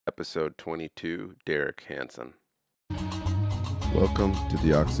Episode 22, Derek Hansen. Welcome to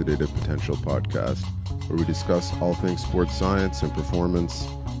the Oxidative Potential Podcast, where we discuss all things sports science and performance.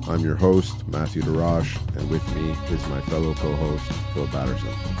 I'm your host, Matthew DeRoche, and with me is my fellow co-host, Phil Batterson.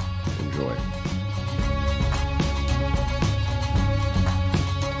 Enjoy.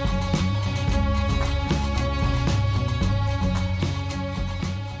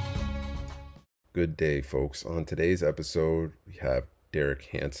 Good day, folks. On today's episode, we have Derek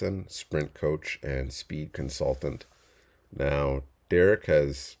Hansen, sprint coach and speed consultant. Now, Derek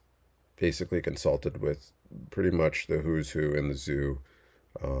has basically consulted with pretty much the who's who in the zoo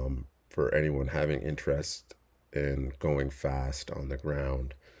for anyone having interest in going fast on the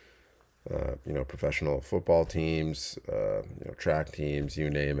ground. Professional football teams, track teams, you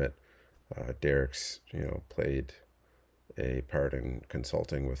name it. Derek's, played a part in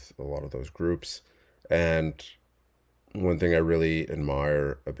consulting with a lot of those groups. And one thing I really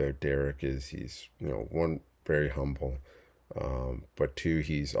admire about Derek is he's, one, very humble, but two,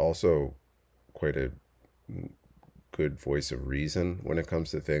 he's also quite a good voice of reason when it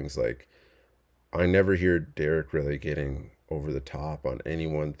comes to things. Like, I never hear Derek really getting over the top on any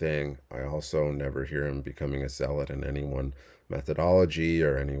one thing. I also never hear him becoming a zealot in any one methodology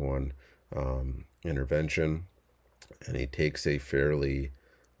or any one intervention. And he takes a fairly,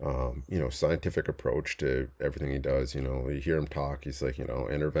 scientific approach to everything he does. You hear him talk, he's like,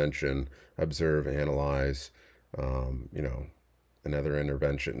 intervention, observe, analyze, another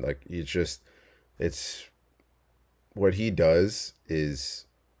intervention. Like, it's what he does is,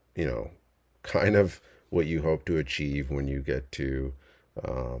 kind of what you hope to achieve when you get to,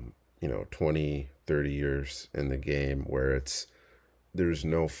 20, 30 years in the game, where there's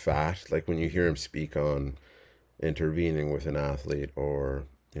no fat. Like, when you hear him speak on intervening with an athlete, or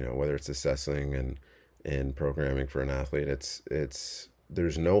whether it's assessing and programming for an athlete, it's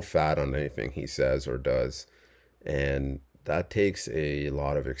there's no fat on anything he says or does, and that takes a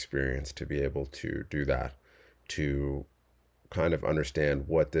lot of experience to be able to do that, to kind of understand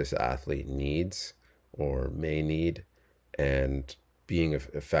what this athlete needs or may need, and being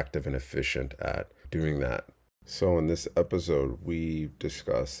effective and efficient at doing that. So in this episode, we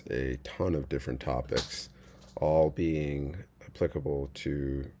discuss a ton of different topics, all being applicable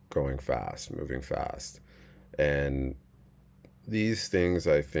to going fast, moving fast. And these things,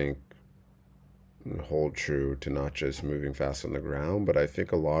 I think, hold true to not just moving fast on the ground, but I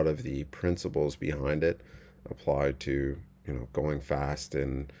think a lot of the principles behind it apply to, going fast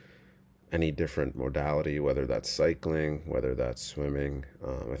in any different modality, whether that's cycling, whether that's swimming.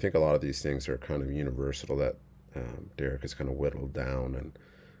 I think a lot of these things are kind of universal that Derek has kind of whittled down and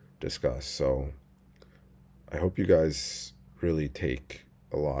discussed. So I hope you guys really take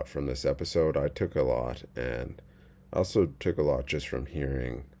a lot from this episode. I took a lot, and I also took a lot just from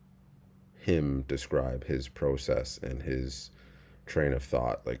hearing him describe his process and his train of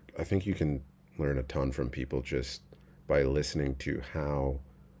thought. Like, I think you can learn a ton from people just by listening to how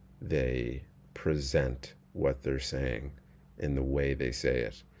they present what they're saying in the way they say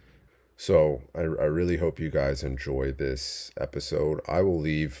it. So I really hope you guys enjoy this episode. I will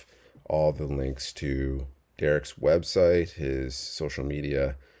leave all the links to Derek's website, his social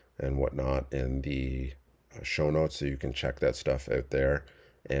media, and whatnot in the show notes, so you can check that stuff out there.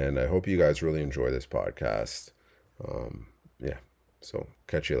 And I hope you guys really enjoy this podcast. So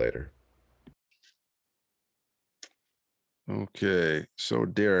catch you later. Okay, so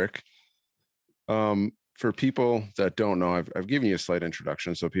Derek, for people that don't know, I've given you a slight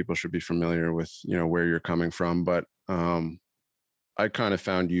introduction, so people should be familiar with, where you're coming from. But I kind of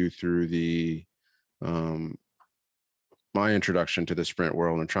found you through the my introduction to the sprint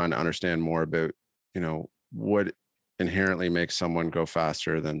world and trying to understand more about, what inherently makes someone go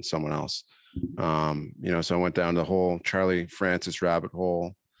faster than someone else. So I went down the whole Charlie Francis rabbit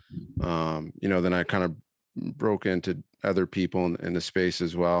hole. Then I kind of broke into other people in the space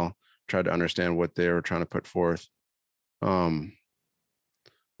as well, tried to understand what they were trying to put forth. But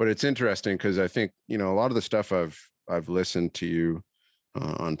it's interesting because I think, a lot of the stuff I've listened to you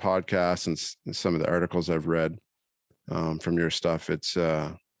on podcasts and some of the articles I've read from your stuff. It's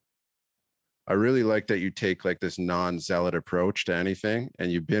I really like that you take like this non-zealot approach to anything,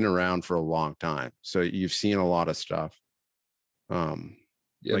 and you've been around for a long time, so you've seen a lot of stuff. Yeah,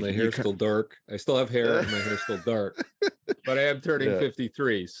 like, my hair's still dark. I still have hair and my hair's still dark, but I am turning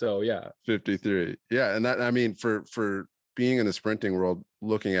 53. So yeah. 53. Yeah. And that, I mean, for being in the sprinting world,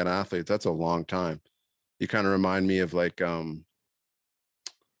 looking at athletes, that's a long time. You kind of remind me of like, some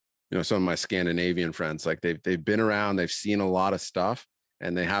of my Scandinavian friends, like they've been around, they've seen a lot of stuff,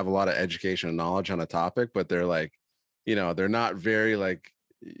 and they have a lot of education and knowledge on a topic, but they're like, they're not very like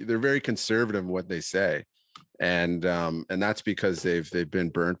they're very conservative in what they say. And that's because they've been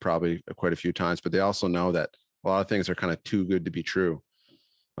burned probably quite a few times, but they also know that a lot of things are kind of too good to be true.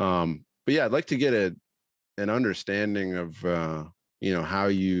 But yeah, I'd like to get an understanding of how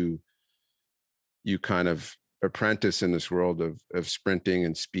you kind of apprentice in this world of sprinting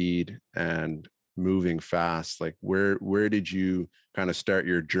and speed and moving fast. Like where did you kind of start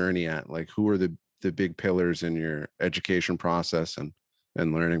your journey at? Like who are the big pillars in your education process and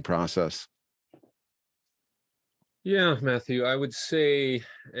learning process? Yeah, Matthew, I would say,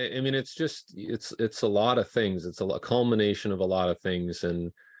 I mean, it's a lot of things. It's a culmination of a lot of things.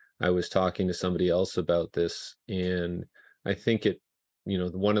 And I was talking to somebody else about this, and I think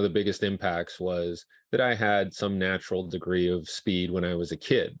one of the biggest impacts was that I had some natural degree of speed when I was a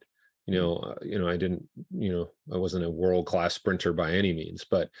kid. I didn't, I wasn't a world-class sprinter by any means,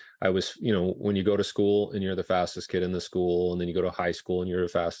 but I was, when you go to school and you're the fastest kid in the school, and then you go to high school and you're the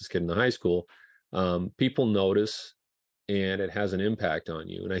fastest kid in the high school, people notice, and it has an impact on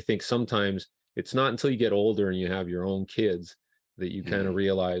you. And I think sometimes it's not until you get older and you have your own kids that you kind of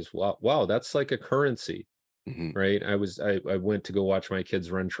realize, wow, that's like a currency, right? I went to go watch my kids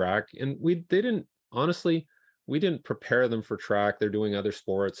run track, and we didn't prepare them for track. They're doing other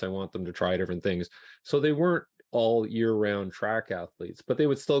sports. I want them to try different things. So they weren't all year-round track athletes, but they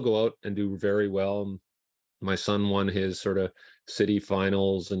would still go out and do very well. My son won his sort of city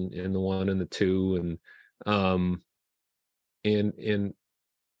finals and the 1 and the 2. And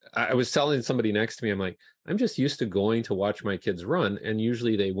I was telling somebody next to me, I'm like, I'm just used to going to watch my kids run, and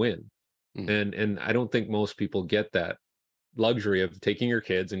usually they win. And I don't think most people get that luxury of taking your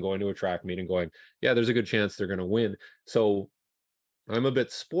kids and going to a track meet and going, yeah, there's a good chance they're going to win. So I'm a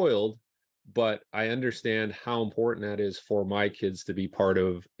bit spoiled, but I understand how important that is for my kids to be part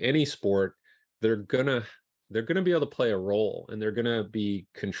of any sport. They're gonna be able to play a role, and they're gonna be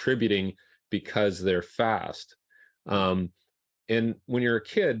contributing because they're fast. And when you're a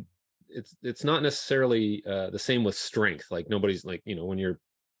kid, it's not necessarily the same with strength. Like nobody's like, when you're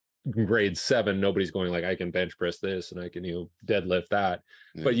grade 7, nobody's going like, I can bench press this and I can deadlift that.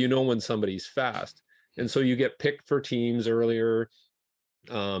 But when somebody's fast, and so you get picked for teams earlier.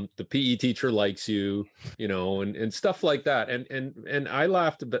 The PE teacher likes you, and stuff like that. And I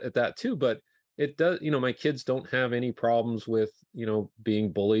laughed at that too, but it does, my kids don't have any problems with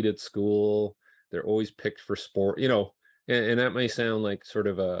being bullied at school. They're always picked for sport, and that may sound like sort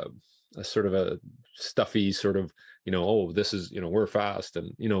of a stuffy sort of, oh, this is, we're fast,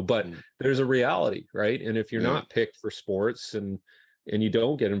 and but there's a reality, right? And if you're not picked for sports, and you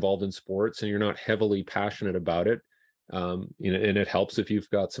don't get involved in sports, and you're not heavily passionate about it, and it helps if you've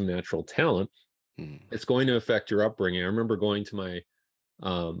got some natural talent, it's going to affect your upbringing. I remember going to my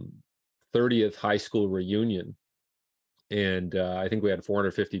 30th high school reunion, and I think we had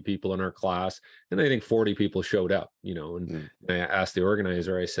 450 people in our class, and I think 40 people showed up, and I asked the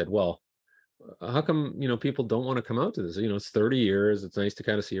organizer, I said, well, how come, people don't want to come out to this? It's 30 years. It's nice to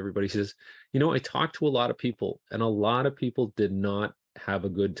kind of see everybody. He says, I talked to a lot of people, and a lot of people did not have a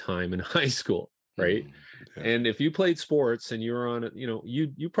good time in high school. Right. And if you played sports and you were on it,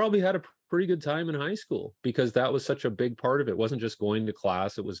 you probably had a pretty good time in high school, because that was such a big part of it. It wasn't just going to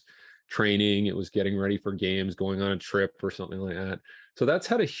class. It was training. It was getting ready for games, going on a trip or something like that. So that's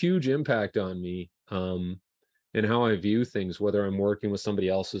had a huge impact on me, and how I view things, whether I'm working with somebody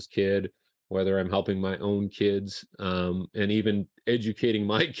else's kid, whether I'm helping my own kids, and even educating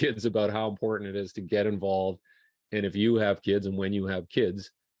my kids about how important it is to get involved. And if you have kids, and when you have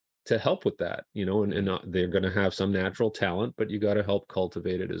kids, to help with that, and they're going to have some natural talent, but you got to help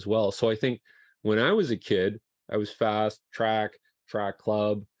cultivate it as well. So I think when I was a kid, I was fast, track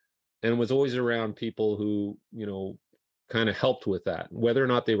club, and was always around people who, kind of helped with that. Whether or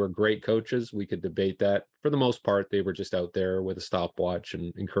not they were great coaches, we could debate that. For the most part, they were just out there with a stopwatch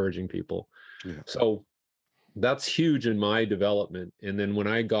and encouraging people. So that's huge in my development. And then when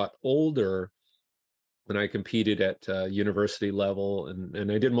I got older, and I competed at university level,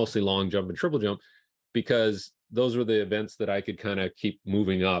 and I did mostly long jump and triple jump, because those were the events that I could kind of keep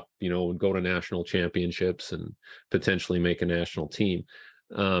moving up, and go to national championships and potentially make a national team,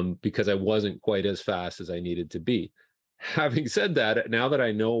 because I wasn't quite as fast as I needed to be. Having said that, now that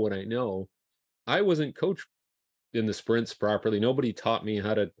I know what I know, I wasn't coached in the sprints properly. Nobody taught me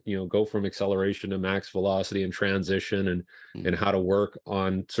how to, go from acceleration to max velocity and transition, and how to work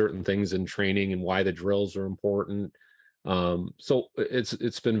on certain things in training, and why the drills are important. So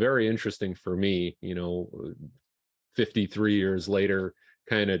it's been very interesting for me, 53 years later,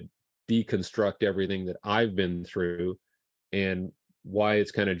 kind of deconstruct everything that I've been through, and why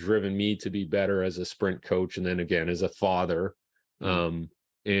it's kind of driven me to be better as a sprint coach, and then again as a father.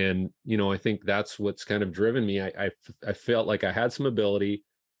 And, I think that's what's kind of driven me. I felt like I had some ability,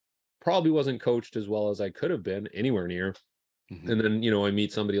 probably wasn't coached as well as I could have been anywhere near. Mhm. And then, I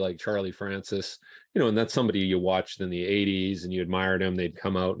meat somebody like Charlie Francis, and that's somebody you watched in the 80s and you admired him. They'd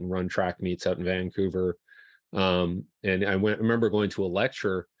come out and run track meets out in Vancouver. And I remember going to a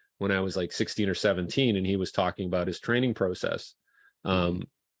lecture when I was like 16 or 17, and he was talking about his training process. Mhm. Um,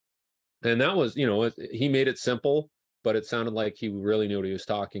 and that was, he made it simple, but it sounded like he really knew what he was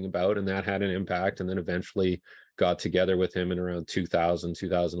talking about, and that had an impact. And then eventually got together with him in around 2000,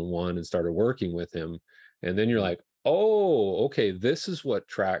 2001 and started working with him. And then you're Mhm. like, oh, okay, this is what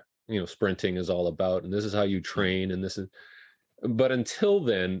track, sprinting is all about. And this is how you Mhm. train. And this is, but until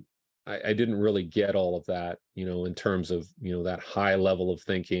then, I didn't really get all of that, in terms of, that high level of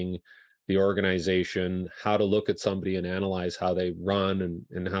thinking, the organization, how to look at somebody and analyze how they run,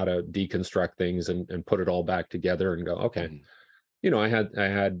 and how to deconstruct things, and put it all back together and go, okay, Mhm. I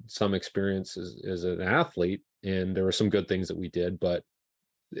had some experience as an athlete, and there were some good things that we did, but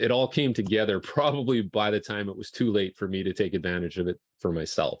it all came together probably by the time it was too late for me to take advantage of it for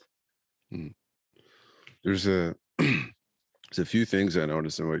myself. Mhm. There's a there's a few things I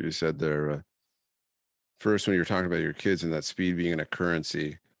noticed in what you said there. First, when you're talking about your kids and that speed being a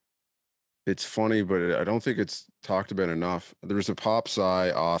currency, it's funny, but I don't think it's talked about enough. There was a pop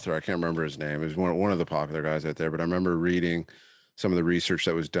sci author, I can't remember his name. It was one of the popular guys out there, but I remember reading some of the research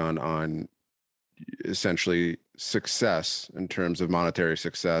that was done on essentially success in terms of monetary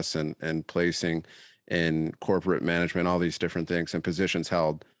success and placing in corporate management, all these different things and positions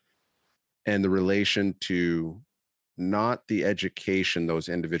held, and the relation to not the education those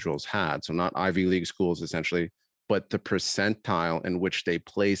individuals had. So not Ivy League schools essentially, but the percentile in which they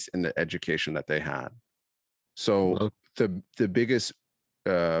place in the education that they had. So Well, the biggest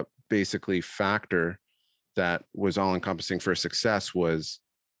basically factor that was all encompassing for success was,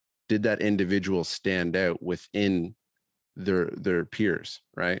 did that individual stand out within their peers,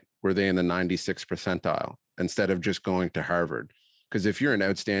 right? Were they in the 96th percentile instead of just going to Harvard? Because if you're an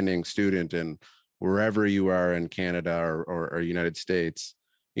outstanding student in wherever you are in Canada or United States,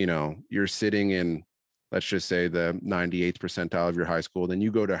 you're sitting in, let's just say, the 98th percentile of your high school, then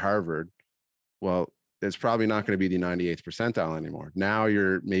you go to Harvard. Well, it's probably not going to be the 98th percentile anymore. Now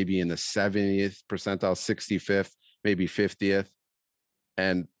you're maybe in the 70th percentile, 65th, maybe 50th.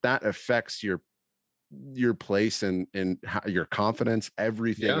 And that affects your place and your confidence,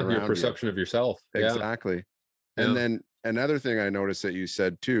 everything yeah, your around you. perception of yourself. Yeah, Exactly. And yeah. then another thing I noticed that you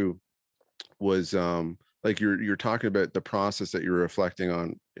said too was like you're talking about the process that you're reflecting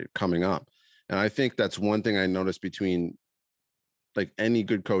on coming up. And I think that's one thing I noticed between like any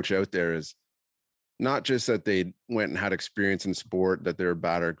good coach out there is not just that they went and had experience in sport, that they're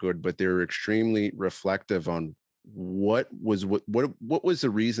bad or good, but they're extremely reflective on what was the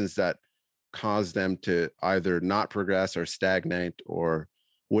reasons that caused them to either not progress or stagnate or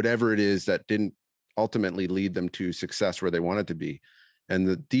whatever it is that didn't ultimately lead them to success where they wanted to be. And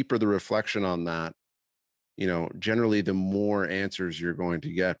the deeper the reflection on that, generally the more answers you're going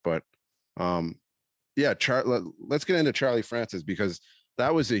to get. But yeah, let's get into Charlie Francis, because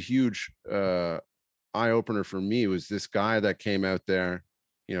that was a huge eye opener for me. Was this guy that came out there,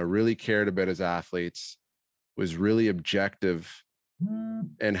 really cared about his athletes, was really objective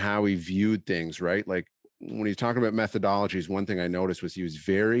and how he viewed things, right? Like when he's talking about methodologies, one thing I noticed was he was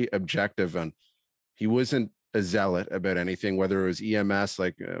very objective, and he wasn't a zealot about anything, whether it was EMS,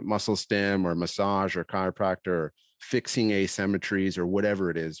 like muscle stim or massage or chiropractor or fixing asymmetries or whatever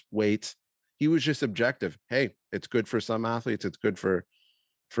it is, weights. He was just objective. Hey, it's good for some athletes. It's good for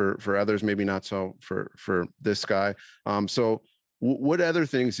others, maybe not so for this guy. So what other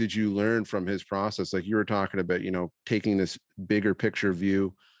things did you learn from his process? Like you were talking about, taking this bigger picture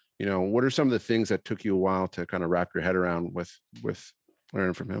view. What are some of the things that took you a while to kind of wrap your head around with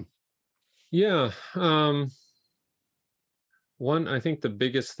learning from him? Yeah. One, I think the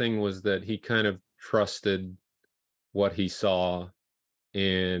biggest thing was that he kind of trusted what he saw.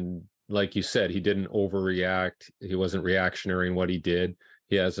 And like you said, he didn't overreact. He wasn't reactionary in what he did.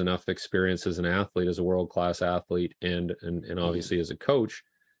 He has enough experience as an athlete, as a world-class athlete, and Mm-hmm. obviously as a coach,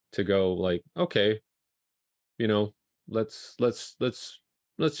 to go like, okay, you know, let's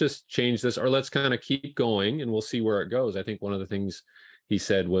just change this, or let's kind of keep going and we'll see where it goes. I think one of the things he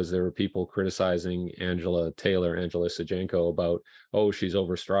said was there were people criticizing Angela Sajenko about, oh, she's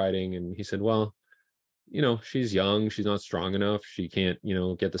overstriding. And he said, well, she's young, she's not strong enough, she can't,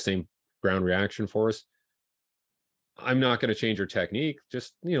 get the same ground reaction for us. I'm not going to change her technique.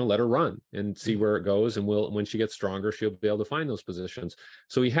 Just, let her run and see where it goes. And when she gets stronger, she'll be able to find those positions.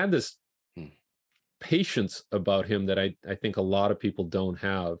 So he had this patience about him that I think a lot of people don't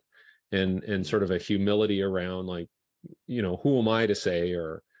have, and sort of a humility around, like, who am I to say,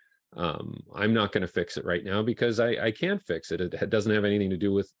 or I'm not going to fix it right now because I can't fix it. It doesn't have anything to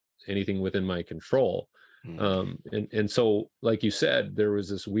do with anything within my control. And so, like you said, there was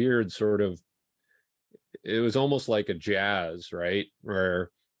this weird sort of, it was almost like a jazz, right? Where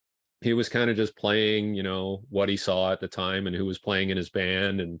he was kind of just playing, what he saw at the time and who was playing in his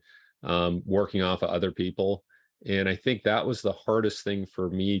band, and working off of other people. And I think that was the hardest thing for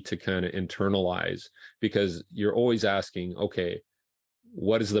me to kind of internalize, because you're always asking, okay,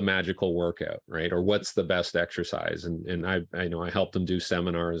 what is the magical workout, right? Or what's the best exercise? And I know I helped them do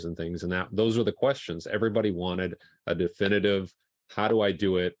seminars and things, and that those are the questions. Everybody wanted a definitive, how do I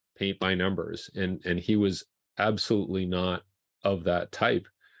do it? Paint by numbers. And he was absolutely not of that type,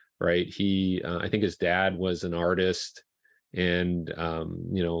 right? He, I think his dad was an artist, and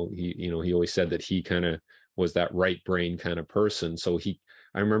he always said that he kind of was that right brain kind of person. So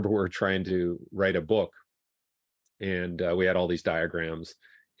I remember we were trying to write a book, and we had all these diagrams,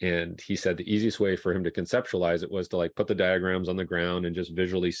 and he said the easiest way for him to conceptualize it was to like put the diagrams on the ground and just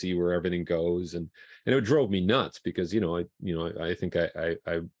visually see where everything goes. And it drove me nuts, because I think I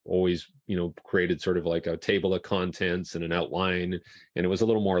always created sort of like a table of contents and an outline, and it was a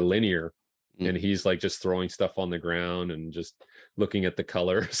little more linear. And he's like just throwing stuff on the ground and just looking at the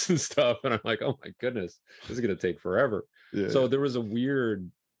colors and stuff, and I'm like, oh my goodness, this is going to take forever. So there was the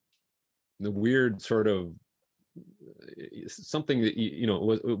weird sort of something that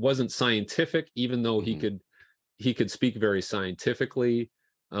it wasn't scientific, even though he could speak very scientifically,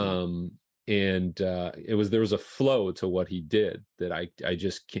 and there was a flow to what he did that I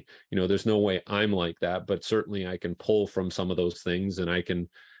just can't, there's no way I'm like that, but certainly I can pull from some of those things, and I can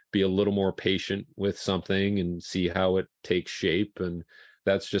be a little more patient with something and see how it takes shape. And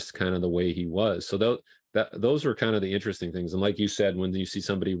that's just kind of the way he was. So those are kind of the interesting things. And like you said, when you see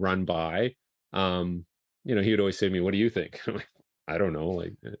somebody run by, he would always say to me, what do you think? I'm like, I don't know.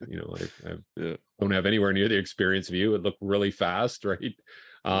 Like, I don't have anywhere near the experience of you. It looked really fast, right?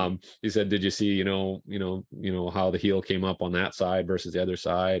 He said, did you see, how the heel came up on that side versus the other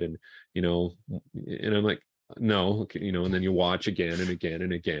side? And, and I'm like, no, and then you watch again and again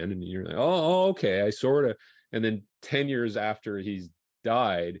and again, and you're like, oh, okay, I sort of. And then 10 years after he's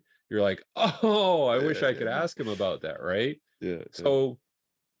died, you're like, oh, I wish I could ask him about that, right? So,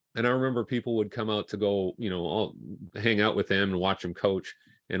 and I remember people would come out to go, I'll hang out with him and watch him coach.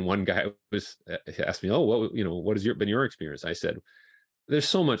 And one guy asked me, oh, what has been your experience? I said, there's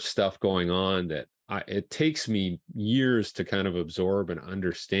so much stuff going on that it takes me years to kind of absorb and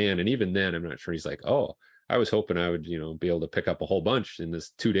understand. And even then, I'm not sure. He's like, oh, I was hoping I would, be able to pick up a whole bunch in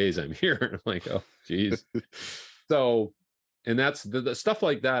this 2 days I'm here. And I'm like, oh, geez. So, and that's the stuff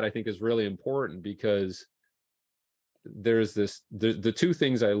like that, I think, is really important, because there's the two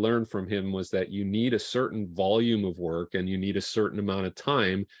things I learned from him was that you need a certain volume of work, and you need a certain amount of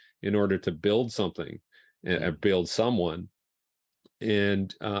time in order to build something and build someone.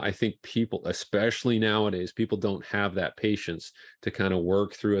 And I think people, especially nowadays, people don't have that patience to kind of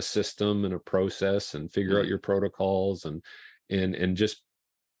work through a system and a process and figure out your protocols, and just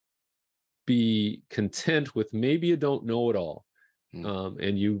be content with maybe you don't know it all.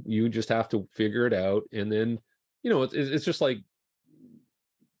 And you just have to figure it out. And then, it's just like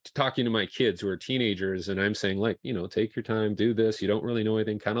talking to my kids who are teenagers, and I'm saying, like, take your time, do this. You don't really know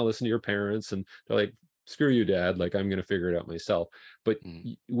anything, kind of listen to your parents. And they're like, screw you, Dad, like, I'm going to figure it out myself. But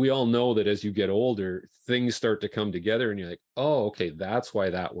we all know that as you get older, things start to come together, and you're like, oh, okay, that's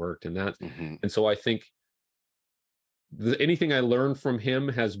why that worked. And that, and so I think anything I learned from him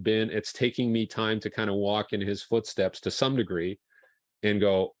has been, it's taking me time to kind of walk in his footsteps to some degree, and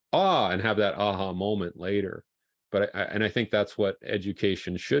go, and have that aha moment later. But I think that's what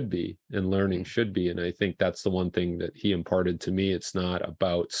education should be, and learning should be. And I think that's the one thing that he imparted to me. It's not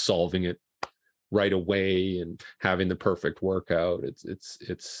about solving it right away and having the perfect workout. It's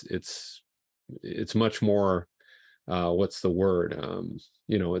much more, what's the word?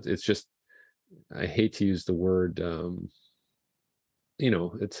 It's just, I hate to use the word,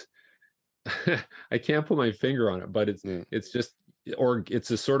 it's, I can't put my finger on it, but it's just,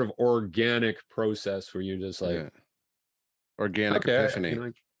 it's a sort of organic process where you're just like, organic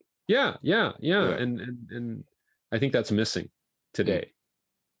epiphany. Yeah. And I think that's missing today.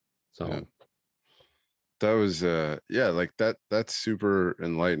 So that was like that's super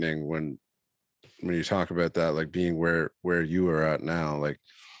enlightening when you talk about that, like being where you are at now. Like,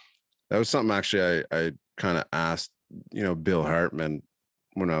 that was something actually I kind of asked Bill Hartman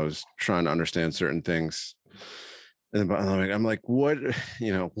when I was trying to understand certain things. And I'm like, what,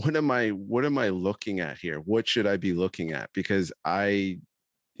 what am I looking at here? What should I be looking at? Because I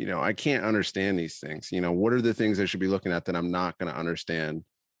can't understand these things. What are the things I should be looking at that I'm not going to understand,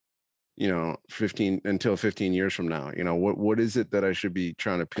 15 years from now? What is it that I should be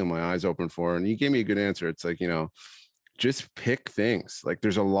trying to peel my eyes open for? And you gave me a good answer. It's like, just pick things. Like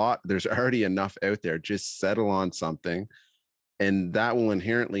there's already enough out there. Just settle on something, and that will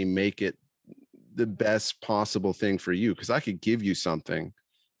inherently make it the best possible thing for you. Because I could give you something,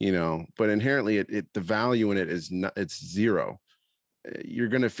 but inherently the value in it is not, it's zero. You're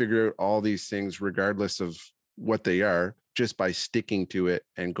going to figure out all these things regardless of what they are, just by sticking to it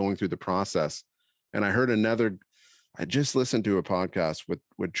and going through the process. And I just listened to a podcast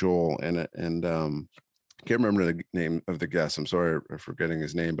with Joel, and I can't remember the name of the guest. I'm sorry for forgetting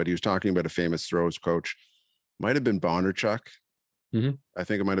his name, but he was talking about a famous throws coach. Might have been Bondarchuk. Mm-hmm. I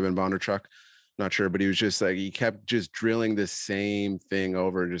think it might have been Bondarchuk. Not sure, but he was just like, he kept just drilling the same thing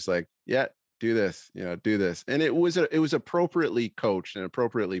over, just like, yeah, do this, do this. And it was appropriately coached and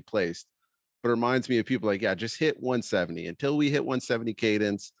appropriately placed, but it reminds me of people like, yeah, just hit 170 until we hit 170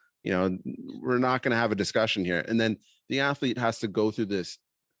 cadence. We're not going to have a discussion here. And then the athlete has to go through this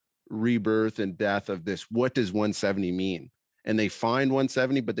rebirth and death of this. What does 170 mean? And they find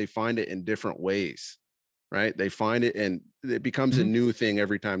 170, but they find it in different ways, right? They find it and it becomes a new thing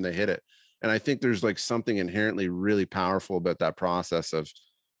every time they hit it. And I think there's like something inherently really powerful about that process of,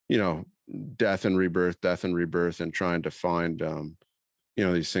 death and rebirth, and trying to find,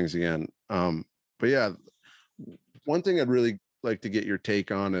 these things again. But yeah, one thing I'd really like to get your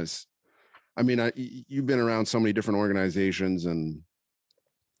take on is, you've been around so many different organizations and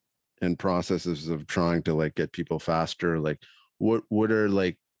processes of trying to like get people faster. Like what are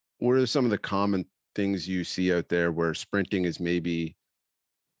some of the common things you see out there where sprinting is maybe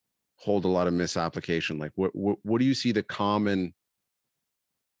hold a lot of misapplication? Like what do you see the common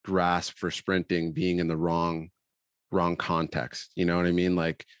grasp for sprinting being in the wrong context? You know what I mean?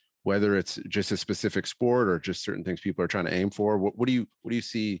 Like whether it's just a specific sport or just certain things people are trying to aim for. What do you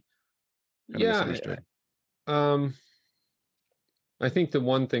see kind of misunderstood? I think the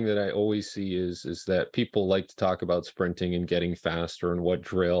one thing that I always see is that people like to talk about sprinting and getting faster and what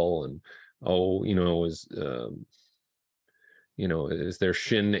drill and is their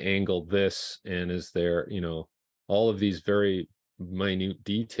shin angle this, and is there all of these very minute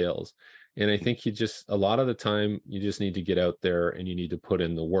details. And I think a lot of the time you just need to get out there and you need to put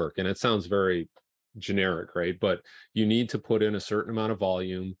in the work. And it sounds very generic, right? But you need to put in a certain amount of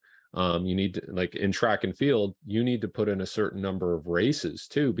volume. You need to, like in track and field, you need to put in a certain number of races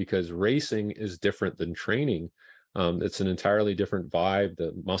too, because racing is different than training. It's an entirely different vibe.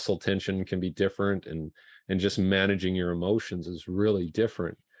 The muscle tension can be different, and just managing your emotions is really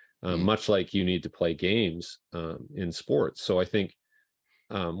different. Much like you need to play games in sports. So I think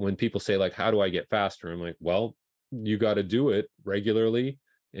when people say like, how do I get faster? I'm like, well, you got to do it regularly,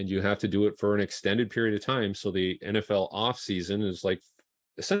 and you have to do it for an extended period of time. So the NFL off season is like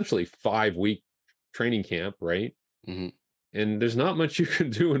essentially 5-week training camp, right? Mm-hmm. And there's not much you can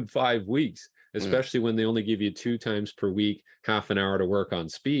do in 5 weeks, especially when they only give you 2 times per week, half an hour to work on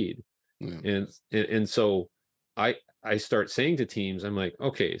speed. And so I start saying to teams, I'm like,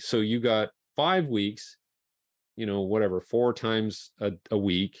 okay, so you got 5 weeks, whatever, 4 times a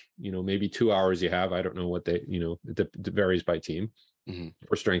week, maybe 2 hours you have. I don't know what they, it varies by team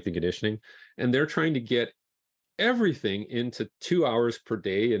for strength and conditioning. And they're trying to get everything into 2 hours per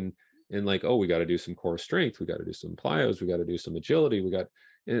day. And like, oh, we got to do some core strength. We got to do some plyos. We got to do some agility.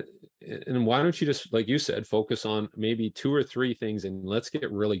 And why don't you just, like you said, focus on maybe 2 or 3 things and let's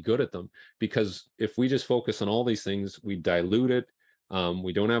get really good at them? Because if we just focus on all these things, we dilute it.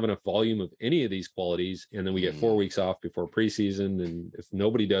 We don't have enough volume of any of these qualities. And then we get 4 weeks off before preseason. And if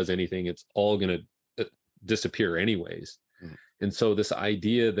nobody does anything, it's all going to disappear anyways. And so this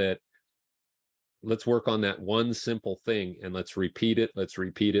idea that let's work on that one simple thing and let's repeat it.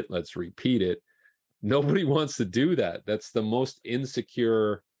 Nobody wants to do that. That's the most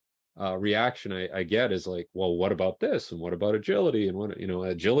insecure reaction I get, is like, well, what about this? And what about agility? And what,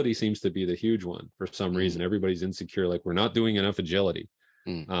 agility seems to be the huge one for some reason. Everybody's insecure. Like, we're not doing enough agility,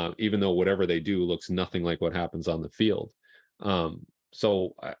 even though whatever they do looks nothing like what happens on the field.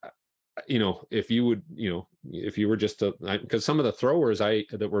 So if you would, if you were just because some of the throwers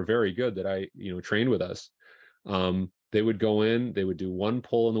that were very good that I trained with us, they would go in, they would do 1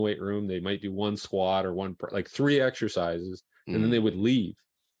 pull in the weight room, they might do 1 squat or like 3 exercises, and then they would leave.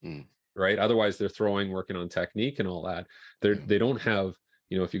 Right? Otherwise they're working on technique and all that. They don't have,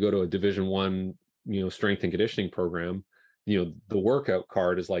 if you go to a Division I, strength and conditioning program, the workout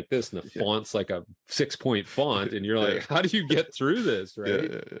card is like this, and the font's like a 6-point font, and you're like, how do you get through this,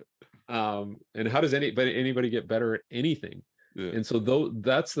 right? And how does anybody get better at anything? And so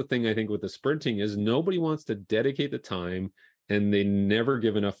that's the thing I think with the sprinting is nobody wants to dedicate the time, and they never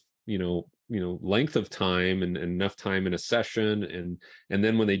give enough length of time and enough time in a session, and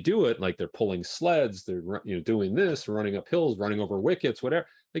then when they do it, like they're pulling sleds, they're doing this, running up hills, running over wickets, whatever.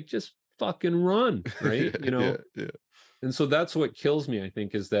 Like, just fucking run, right? And so that's what kills me, I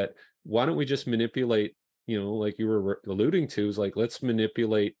think, is that why don't we just manipulate, like you were alluding to, is like, let's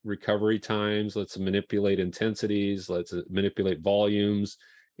manipulate recovery times, let's manipulate intensities, let's manipulate volumes,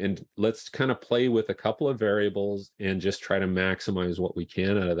 and let's kind of play with a couple of variables and just try to maximize what we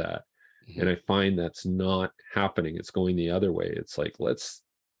can out of that. And I find that's not happening. It's going the other way. It's like, let's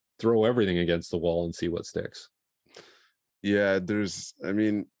throw everything against the wall and see what sticks. Yeah,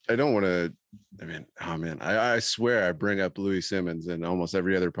 I swear I bring up Louis Simmons in almost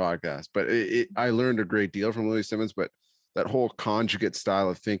every other podcast, but I learned a great deal from Louis Simmons, but that whole conjugate style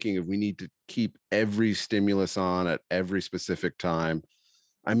of thinking of we need to keep every stimulus on at every specific time.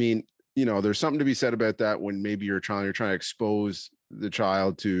 I mean, there's something to be said about that when maybe you're trying to expose the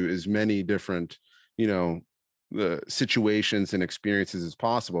child to as many different, the situations and experiences as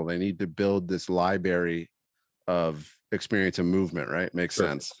possible. They need to build this library of experience and movement, right? Makes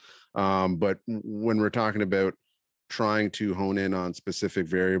sense. But when we're talking about trying to hone in on specific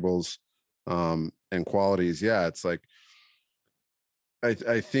variables and qualities, it's like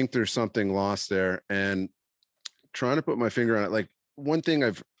I think there's something lost there, and trying to put my finger on it. Like, one thing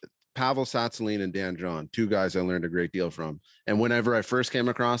Pavel Tsatsouline and Dan John, two guys I learned a great deal from. And whenever I first came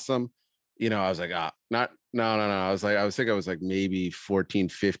across them, I was like, no. I think I was like maybe 14,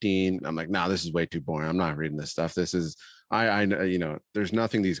 15. I'm like, no, this is way too boring. I'm not reading this stuff. This is, I know, there's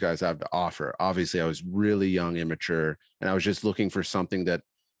nothing these guys have to offer. Obviously, I was really young, immature, and I was just looking for something that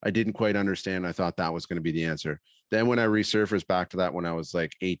I didn't quite understand. I thought that was going to be the answer. Then when I resurfaced back to that, when I was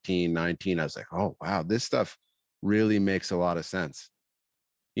like 18, 19, I was like, oh, wow, this stuff really makes a lot of sense.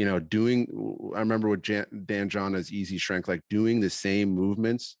 I remember with Dan John as easy strength, like doing the same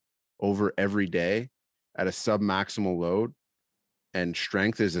movements over every day at a sub-maximal load, and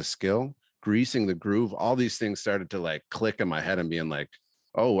strength is a skill, greasing the groove, all these things started to like click in my head and being like,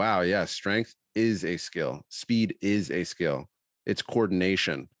 oh, wow, yeah, strength is a skill. Speed is a skill. It's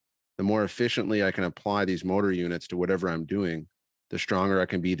coordination. The more efficiently I can apply these motor units to whatever I'm doing, the stronger I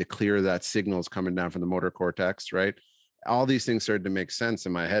can be, the clearer that signal is coming down from the motor cortex, right? All these things started to make sense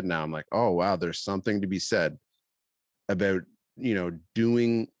in my head now. I'm like, oh, wow, there's something to be said about,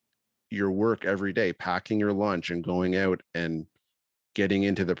 doing your work every day, packing your lunch and going out and getting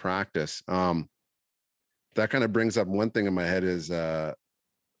into the practice. That kind of brings up one thing in my head is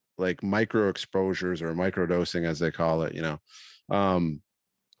like micro exposures or micro dosing, as they call it,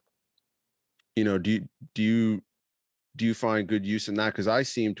 do you find good use in that? Because I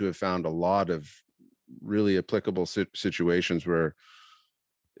seem to have found a lot of really applicable situations where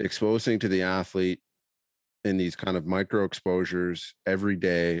exposing to the athlete in these kind of micro exposures every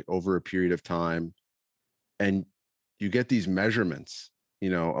day over a period of time, and you get these measurements,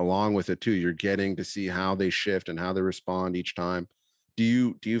 along with it too. You're getting to see how they shift and how they respond each time.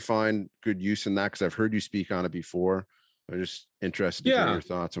 Do you find good use in that? Because I've heard you speak on it before. I'm just interested to hear your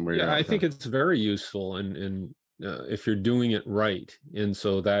thoughts on where you're at. I think it's very useful, and if you're doing it right. And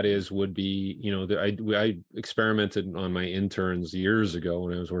so that would be, I experimented on my interns years ago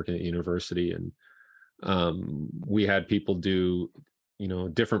when I was working at university, and we had people do,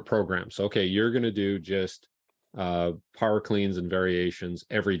 different programs. Okay, you're going to do just power cleans and variations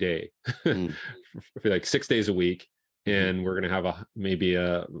every day for like 6 days a week. And we're going to have maybe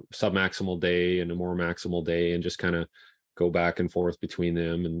a submaximal day and a more maximal day, and just kind of go back and forth between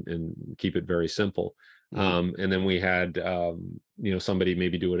them and keep it very simple. And then we had, somebody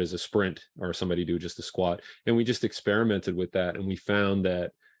maybe do it as a sprint, or somebody do just a squat. And we just experimented with that. And we found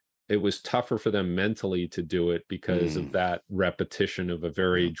that it was tougher for them mentally to do it because of that repetition of a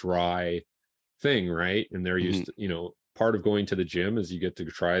very dry thing, right? And they're used to, part of going to the gym is you get to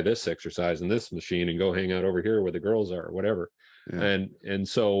try this exercise in this machine and go hang out over here where the girls are, or whatever. And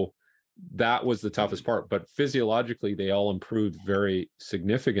so that was the toughest part. But physiologically, they all improved very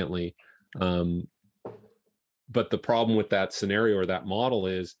significantly. But the problem with that scenario or that model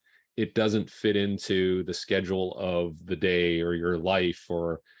is it doesn't fit into the schedule of the day or your life,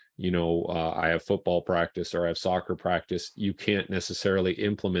 or, I have football practice or I have soccer practice. You can't necessarily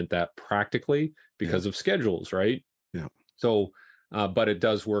implement that practically because of schedules, right? Yeah. So, but it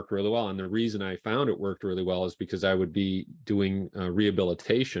does work really well. And the reason I found it worked really well is because I would be doing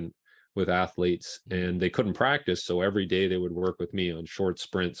rehabilitation with athletes, and they couldn't practice. So every day they would work with me on short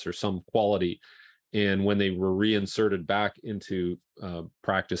sprints or some quality. And when they were reinserted back into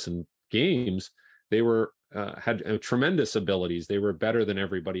practice and games, they were had tremendous abilities. They were better than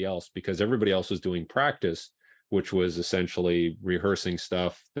everybody else because everybody else was doing practice, which was essentially rehearsing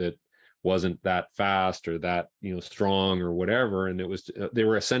stuff that wasn't that fast or that strong or whatever. And it was they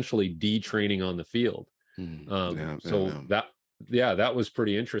were essentially detraining on the field. That was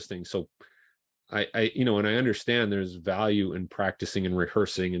pretty interesting. So I and I understand there's value in practicing and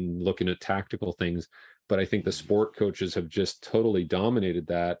rehearsing and looking at tactical things, but I think the sport coaches have just totally dominated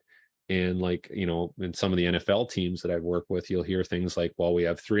that. And like, in some of the NFL teams that I've worked with, you'll hear things like, well, we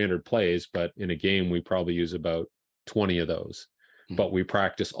have 300 plays, but in a game, we probably use about 20 of those, but we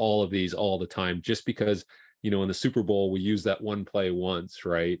practice all of these all the time just because, in the Super Bowl, we use that one play once,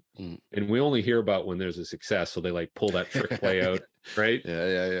 right? And we only hear about when there's a success. So they like pull that trick play out, right?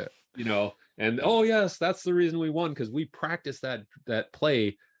 Yeah. And oh yes, that's the reason we won, because we practiced that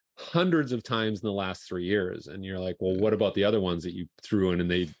play hundreds of times in the last 3 years. And you're like, well, what about the other ones that you threw in and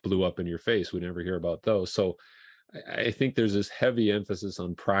they blew up in your face? We never hear about those. So I think there's this heavy emphasis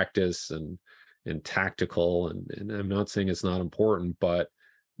on practice and tactical, and I'm not saying it's not important, but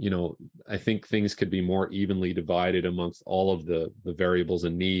I think things could be more evenly divided amongst all of the variables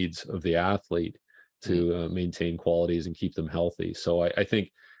and needs of the athlete to maintain qualities and keep them healthy. So I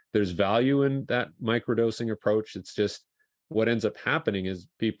think there's value in that microdosing approach. It's just what ends up happening is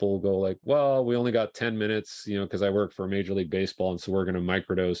people go like, well, we only got 10 minutes, because I work for Major League Baseball. And so we're going to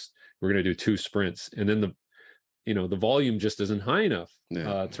microdose. We're going to do 2 sprints. And then the volume just isn't high enough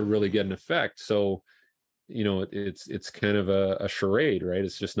to really get an effect. So, it's kind of a charade, right?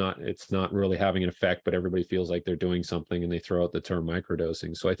 It's not really having an effect, but everybody feels like they're doing something and they throw out the term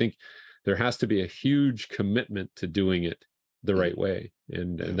microdosing. So I think there has to be a huge commitment to doing it the right way.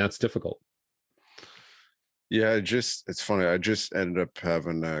 And that's difficult. Yeah, it's funny. I just ended up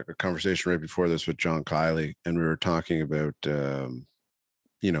having a conversation right before this with John Kiley, and we were talking about,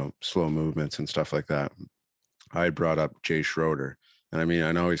 slow movements and stuff like that. I brought up Jay Schroeder, and I mean,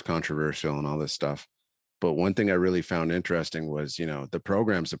 I know he's controversial and all this stuff, but one thing I really found interesting was, the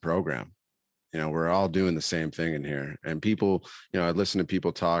program's the program. We're all doing the same thing in here. And people, I'd listen to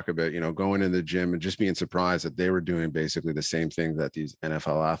people talk about, going in the gym and just being surprised that they were doing basically the same thing that these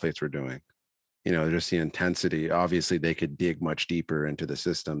NFL athletes were doing. Just the intensity. Obviously, they could dig much deeper into the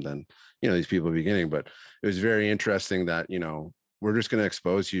system than, these people beginning. But it was very interesting that, we're just going to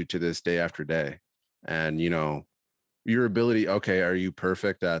expose you to this day after day. And, your ability, okay, are you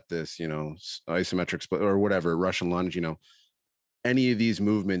perfect at this, isometric split or whatever, Russian lunge, any of these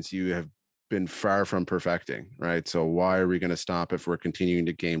movements you have been far from perfecting, right? So why are we going to stop if we're continuing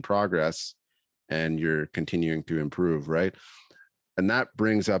to gain progress and you're continuing to improve, right? And that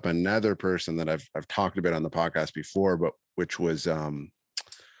brings up another person that I've talked about on the podcast before, but which was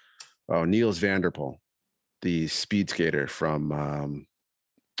Niels van der Poel, the speed skater from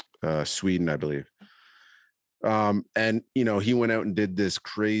Sweden, I believe. And he went out and did this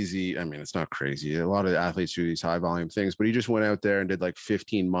crazy, I mean, it's not crazy, a lot of athletes do these high volume things, but he just went out there and did like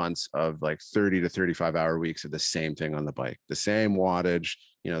 15 months of like 30 to 35 hour weeks of the same thing on the bike, the same wattage,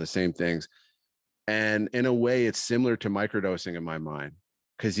 the same things. And in a way, it's similar to microdosing in my mind,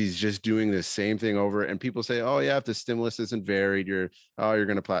 because he's just doing the same thing over. And people say, oh yeah, if the stimulus isn't varied, you're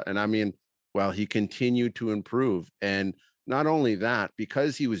going to and I mean, well, he continued to improve. And not only that,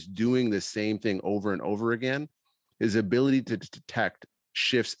 because he was doing the same thing over and over again, his ability to detect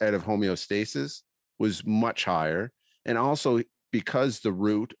shifts out of homeostasis was much higher. And also, because the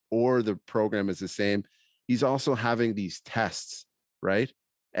route or the program is the same, he's also having these tests, right?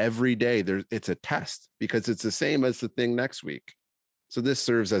 Every day it's a test, because it's the same as the thing next week. So this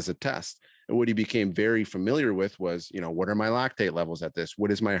serves as a test. And what he became very familiar with was, what are my lactate levels at this?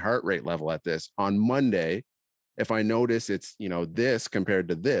 What is my heart rate level at this? On Monday, if I notice it's, this compared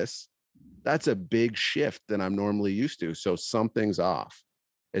to this, that's a big shift than I'm normally used to. So something's off.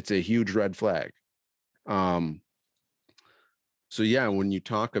 It's a huge red flag. So yeah, when you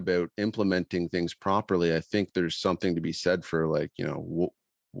talk about implementing things properly, I think there's something to be said for like,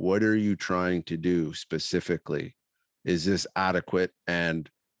 what are you trying to do specifically? Is this adequate? And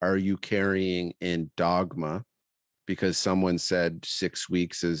are you carrying in dogma because someone said 6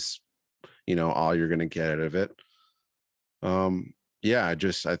 weeks is, all you're going to get out of it?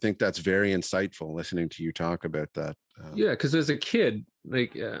 I think that's very insightful listening to you talk about that. Yeah, because as a kid,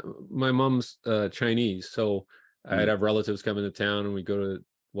 like my mom's Chinese, so I'd have relatives come into town and we go to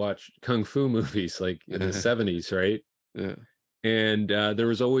watch kung fu movies like in the 70s, right? Yeah. And there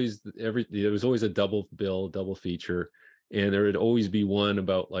was always a double bill, double feature, and there would always be one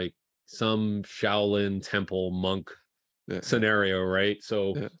about like some Shaolin temple monk Yeah. scenario, right?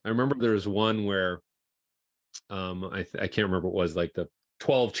 So Yeah. I remember there was one where I can't remember what it was, like the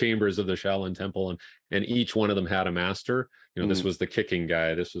 12 chambers of the Shaolin temple, and each one of them had a master. This Mm. was the kicking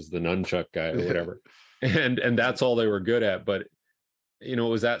guy, this was the nunchuck guy, or Yeah. whatever. And that's all they were good at. But it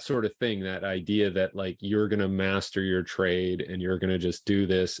was that sort of thing, that idea that like you're going to master your trade and you're going to just do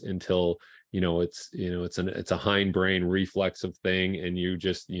this until it's a hindbrain reflexive thing, and you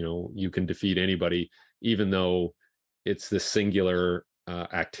just you can defeat anybody, even though it's this singular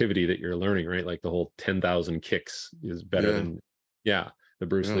activity that you're learning, right? Like the whole 10,000 kicks is better than the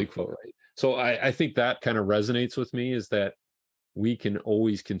Bruce Lee quote, right? So I think that kind of resonates with me, is that we can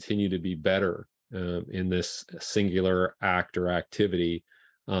always continue to be better in this singular act or activity.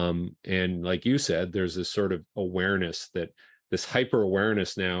 And like you said, there's this sort of awareness, this hyper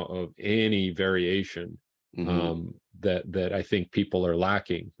awareness now of any variation that I think people are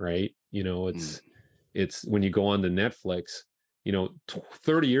lacking, right? It's when you go on to Netflix,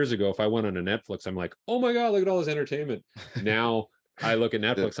 30 years ago, if I went on to Netflix, I'm like, oh my God, look at all this entertainment. Now I look at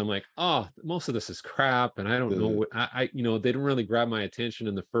Netflix, I'm like, oh, most of this is crap. And I don't know what they didn't really grab my attention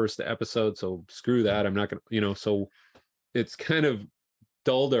in the first episode. So screw that. I'm not going to, so it's kind of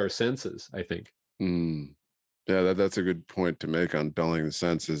dulled our senses, I think. Yeah, that's a good point to make on dulling the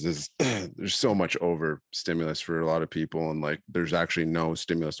senses. Is there's so much over stimulus for a lot of people, and like there's actually no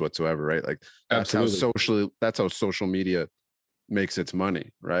stimulus whatsoever, right? Like that's how social media makes its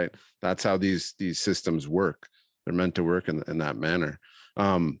money, right? That's how these systems work. They're meant to work in that manner.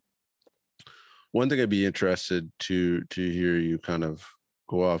 One thing I'd be interested to hear you kind of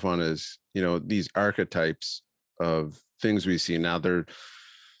go off on is, these archetypes of things we see now. They're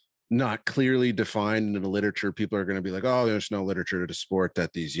not clearly defined in the literature. People are going to be like, oh, there's no literature to support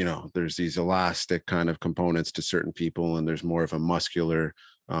that these, there's these elastic kind of components to certain people, and there's more of a muscular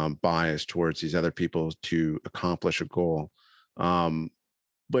bias towards these other people to accomplish a goal.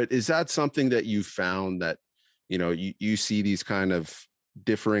 But is that something that you found that, you see these kind of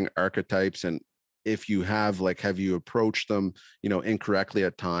differing archetypes? And if you have you approached them, incorrectly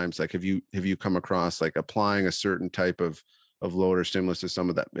at times? Like, have you come across like applying a certain type of load or stimulus to some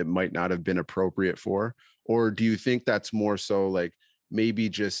of that it might not have been appropriate for? Or do you think that's more so like maybe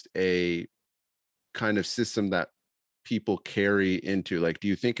just a kind of system that people carry into? Like, do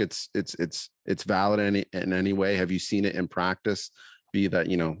you think it's valid in any way? Have you seen it in practice be that,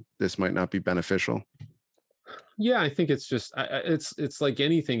 this might not be beneficial? Yeah, I think it's just it's like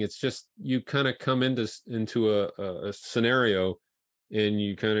anything. It's just you kind of come into a scenario, and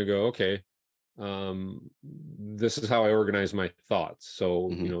you kind of go, okay, this is how I organize my thoughts. So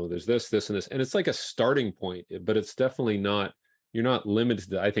there's this and this, and it's like a starting point, but it's definitely not. You're not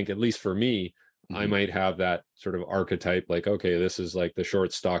limited to, I think, at least for me, I might have that sort of archetype, like, okay, this is like the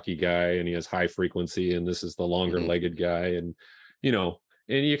short, stocky guy, and he has high frequency, and this is the longer legged guy, and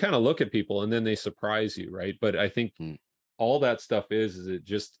and you kind of look at people, and then they surprise you, right? But I think all that stuff is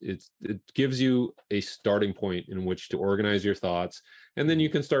it gives you a starting point in which to organize your thoughts, and then you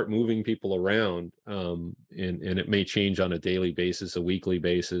can start moving people around, and it may change on a daily basis, a weekly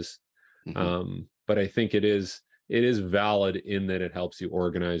basis, but I think it is valid in that it helps you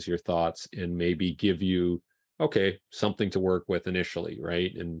organize your thoughts and maybe give you something to work with initially,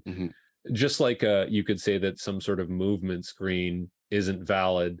 right? And just like you could say that some sort of movement screen isn't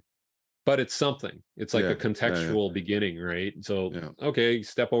valid, but it's something. It's like a contextual beginning, right? So okay,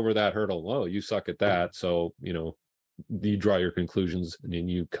 step over that hurdle. Oh, you suck at that. So you draw your conclusions, and then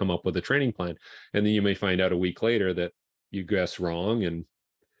you come up with a training plan, and then you may find out a week later that you guessed wrong, and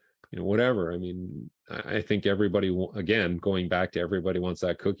whatever. I mean, I think everybody, again, going back to everybody wants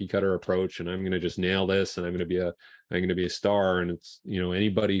that cookie cutter approach, and I'm going to just nail this, and I'm going to be a star. And it's,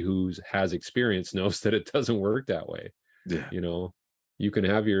 anybody who has experience knows that it doesn't work that way. Yeah. You can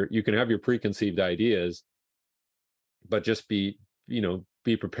have your preconceived ideas, but just be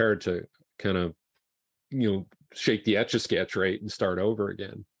prepared to kind of, shake the Etch-a-Sketch, right, and start over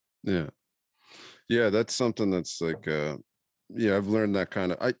again. Yeah. Yeah. That's something that's like, I've learned that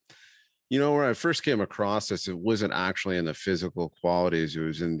kind of, when I first came across this, it wasn't actually in the physical qualities, it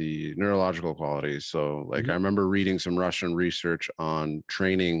was in the neurological qualities. So like, I remember reading some Russian research on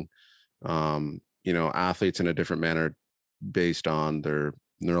training, athletes in a different manner based on their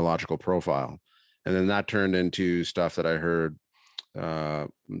neurological profile. And then that turned into stuff that I heard the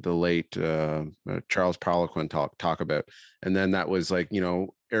late Charles Poliquin talk about. And then that was like,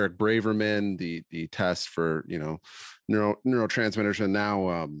 Eric Braverman, the test for, neurotransmitters, and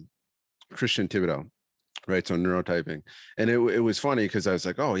now Christian Thibodeau, right? So neurotyping. And it was funny because I was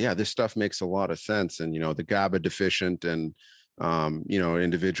like, oh yeah, this stuff makes a lot of sense. And, the GABA deficient and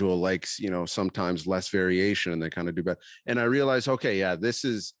individual likes, sometimes less variation and they kind of do better. And I realized, okay, yeah,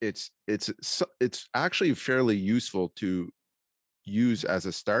 it's actually fairly useful to use as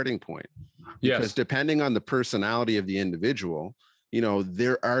a starting point, because Yes. depending on the personality of the individual,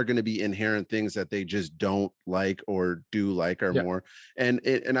 there are going to be inherent things that they just don't like or do like, or Yeah. more. And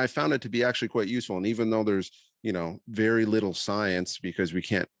I found it to be actually quite useful. And even though there's, very little science, because we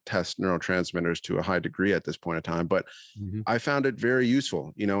can't test neurotransmitters to a high degree at this point in time, but Mm-hmm. I found it very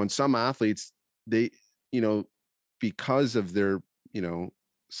useful, and some athletes, they, because of their,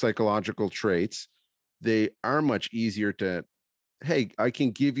 psychological traits, they are much easier to, hey, I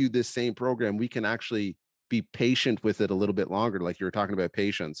can give you this same program. We can actually be patient with it a little bit longer. Like you were talking about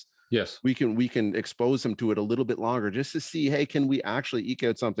patience. Yes. We can expose them to it a little bit longer, just to see, hey, can we actually eke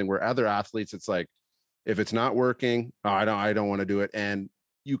out something? Where other athletes, it's like, if it's not working, oh, I don't want to do it. And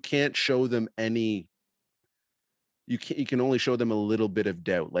you can't show them any, you can only show them a little bit of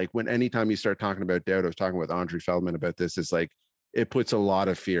doubt. Like anytime you start talking about doubt, I was talking with Andre Feldman about this, it's like, it puts a lot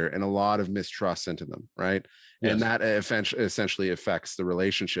of fear and a lot of mistrust into them, right? Yes. And that essentially affects the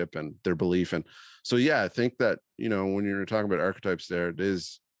relationship and their belief. And so, yeah, I think that, when you're talking about archetypes there,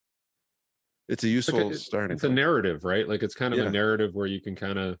 it's a useful starting it's a point. narrative, right? Like it's kind of Yeah. a narrative where you can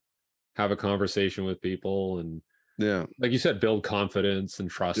kind of have a conversation with people and, Yeah, like you said, build confidence and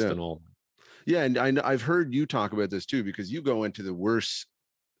trust yeah, and all. yeah. And I've heard you talk about this too, because you go into the worst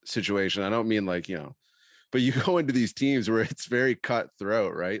situation. I don't mean like, but you go into these teams where it's very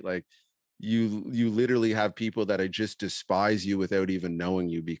cutthroat, right? Like you literally have people that just despise you without even knowing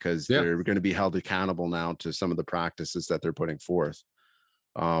you, because Yeah. they're going to be held accountable now to some of the practices that they're putting forth.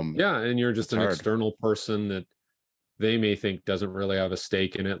 Yeah. And you're just It's an hard. external person that they may think doesn't really have a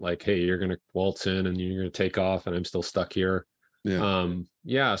stake in it. Like, hey, you're going to waltz in and you're going to take off and I'm still stuck here. Yeah.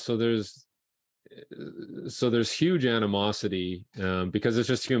 Yeah. So there's huge animosity, because it's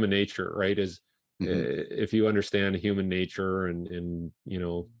just human nature, right? If you understand human nature and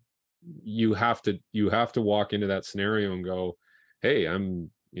you have to walk into that scenario and go, hey, I'm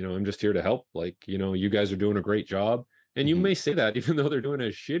just here to help. Like, you guys are doing a great job. And you may say that even though they're doing a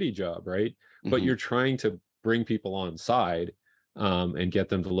shitty job, right? But you're trying to bring people on side, and get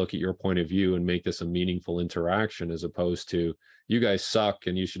them to look at your point of view and make this a meaningful interaction, as opposed to, you guys suck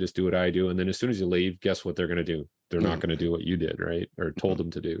and you should just do what I do. And then as soon as you leave, guess what they're going to do? They're not going to do what you did, right? Or told them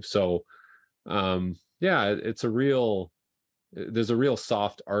to do. So, yeah, there's a real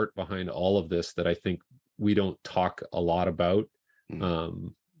soft art behind all of this that I think we don't talk a lot about.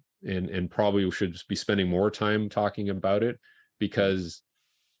 And probably we should be spending more time talking about it, because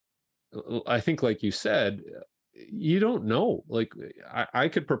I think, like you said, you don't know. Like I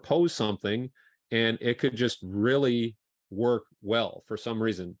could propose something and it could just really work well for some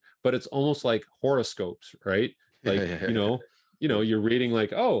reason, but it's almost like horoscopes, right? Like, you're reading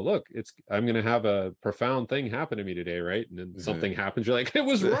like, oh, look, I'm going to have a profound thing happen to me today, right? And then something happens, you're like, it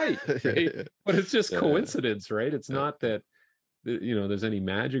was right, right? But it's just coincidence, right? It's not that there's any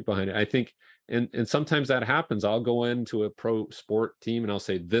magic behind it. I think, and sometimes that happens. I'll go into a pro sport team and I'll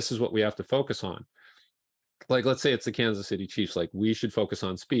say, this is what we have to focus on. Like, let's say it's the Kansas City Chiefs, like, we should focus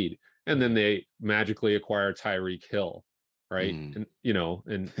on speed. And then they magically acquire Tyreek Hill, right? And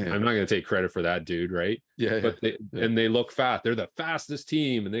I'm not going to take credit for that dude, right? But they look fast. They're the fastest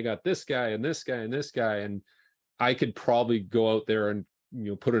team, and they got this guy and this guy and this guy. And I could probably go out there and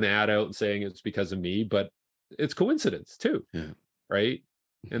put an ad out and saying it's because of me, but it's coincidence too, right?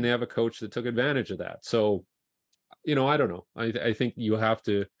 And they have a coach that took advantage of that. So, I don't know. I think you have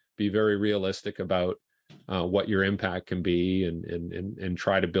to be very realistic about what your impact can be, and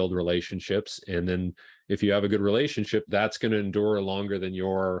try to build relationships. And then if you have a good relationship, that's going to endure longer than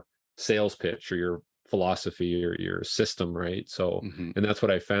your sales pitch or your philosophy or your system, right? So, and that's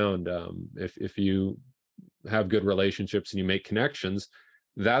what I found. If you have good relationships and you make connections,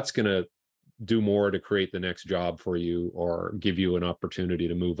 that's going to do more to create the next job for you or give you an opportunity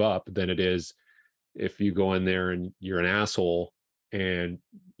to move up than it is if you go in there and you're an asshole. And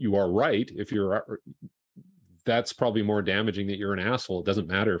you are right. That's probably more damaging, that you're an asshole. It doesn't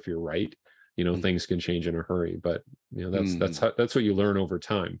matter if you're right. Things can change in a hurry, but that's what you learn over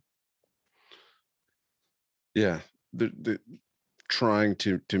time. Yeah. The trying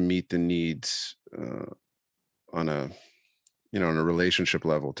to meet the needs on a on a relationship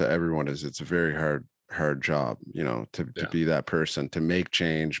level to everyone it's a very hard job, to be that person, to make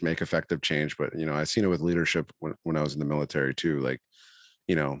change, make effective change. But I've seen it with leadership when I was in the military too. Like,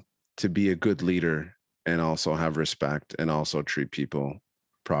 to be a good leader and also have respect and also treat people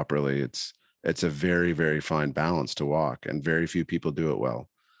properly, it's a very, very fine balance to walk, and very few people do it well.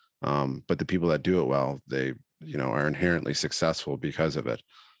 But the people that do it well, they are inherently successful because of it.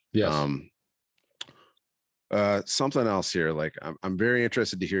 Yes. Something else here, like I'm very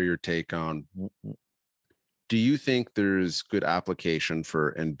interested to hear your take on, do you think there's good application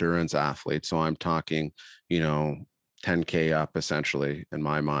for endurance athletes? So I'm talking, 10K up essentially in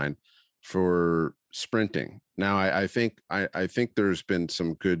my mind for sprinting. Now I think there's been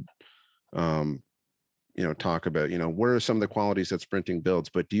some good talk about, what are some of the qualities that sprinting builds,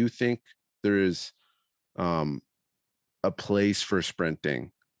 but do you think there is a place for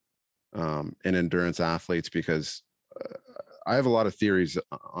sprinting in endurance athletes? Because I have a lot of theories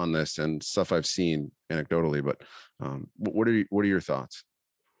on this and stuff I've seen anecdotally, but what are your thoughts?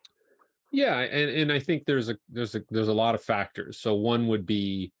 Yeah, and I think there's a lot of factors. So one would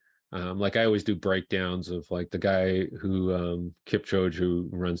be, like I always do breakdowns of like the guy who Kipchoge, who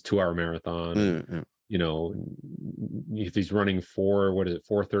runs 2-hour marathon, and, if he's running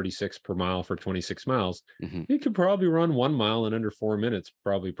 436 per mile for 26 miles, he could probably run 1 mile in under 4 minutes,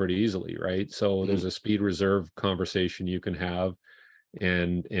 probably pretty easily, right? So there's a speed reserve conversation you can have,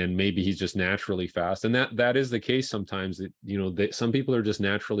 and maybe he's just naturally fast, and that is the case sometimes, that some people are just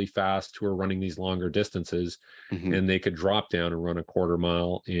naturally fast who are running these longer distances, and they could drop down and run a quarter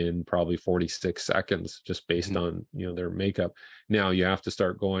mile in probably 46 seconds just based on their makeup. Now you have to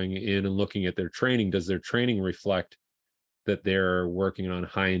start going in and looking at their training. Does their training reflect that they're working on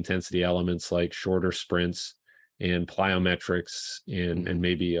high intensity elements like shorter sprints and plyometrics and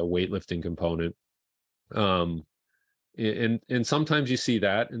maybe a weightlifting component? And sometimes you see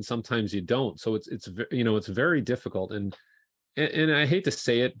that and sometimes you don't, so it's very difficult, and I hate to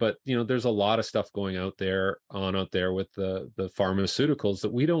say it, but there's a lot of stuff going out there with the pharmaceuticals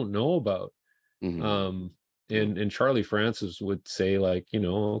that we don't know about. And Charlie Francis would say, like,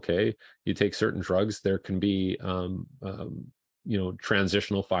 okay, you take certain drugs, there can be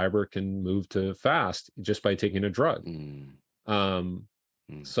transitional fiber can move to fast just by taking a drug.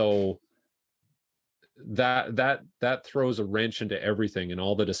 So that throws a wrench into everything and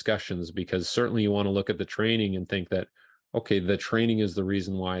all the discussions, because certainly you want to look at the training and think that, okay, the training is the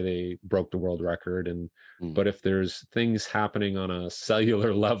reason why they broke the world record, but if there's things happening on a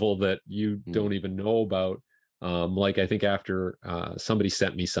cellular level that you don't even know about, like I think after somebody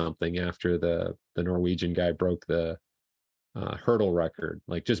sent me something after the Norwegian guy broke the hurdle record,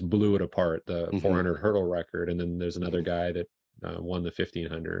 like just blew it apart, the 400 hurdle record, and then there's another guy that won the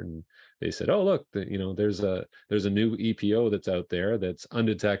 1500, and they said, oh look, there's a new EPO that's out there that's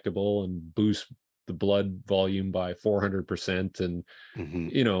undetectable and boosts the blood volume by 400%, and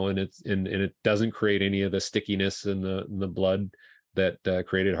and it doesn't create any of the stickiness in the blood that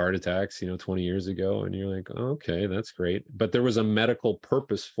created heart attacks 20 years ago. And you're like, oh, okay, that's great, but there was a medical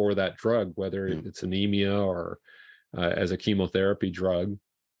purpose for that drug, whether it's anemia or as a chemotherapy drug.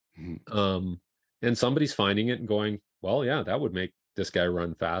 And somebody's finding it and going, well, yeah, that would make this guy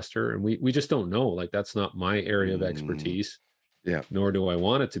run faster. And we just don't know. Like, that's not my area of expertise. Yeah. Nor do I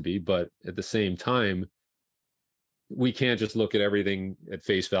want it to be. But at the same time, we can't just look at everything at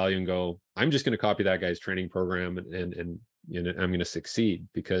face value and go, I'm just going to copy that guy's training program and I'm going to succeed.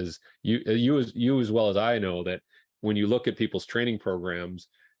 Because you as well as I know that when you look at people's training programs,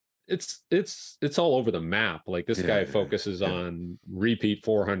 it's all over the map. Like, this guy focuses on repeat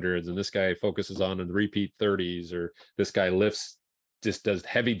 400s, and this guy focuses on the repeat 30s, or this guy just does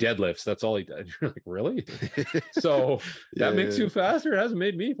heavy deadlifts. That's all he does. You're like, really? So that makes you faster. It hasn't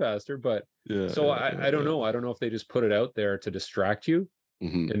made me faster, but I don't know. I don't know if they just put it out there to distract you,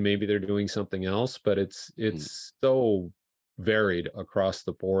 and maybe they're doing something else, but it's so varied across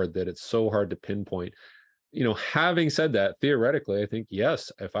the board that it's so hard to pinpoint. Having said that, theoretically, I think, yes,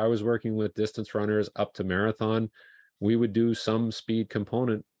 if I was working with distance runners up to marathon, we would do some speed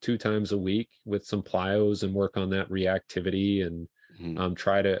component 2 times a week with some plyos and work on that reactivity and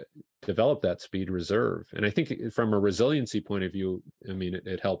try to develop that speed reserve. And I think from a resiliency point of view, I mean,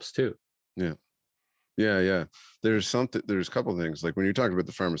 it helps too. Yeah. There's a couple of things, like when you're talking about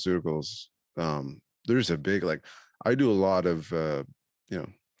the pharmaceuticals, there's a big, like, I do a lot of,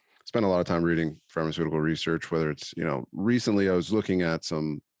 spend a lot of time reading pharmaceutical research, whether it's, recently I was looking at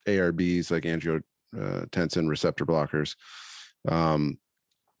some ARBs, like angiotensin receptor blockers,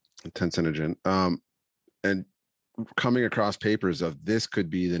 tensinogen, and coming across papers of this could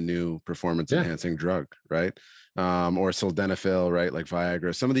be the new performance enhancing drug, right? Or sildenafil, right? Like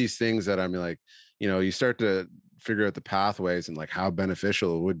Viagra, some of these things that I'm like, you start to figure out the pathways and like how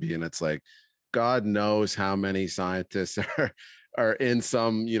beneficial it would be. And it's like, God knows how many scientists are in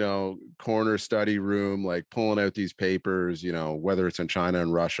some, corner study room, like pulling out these papers, whether it's in China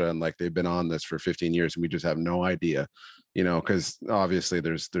and Russia, and like they've been on this for 15 years and we just have no idea, because obviously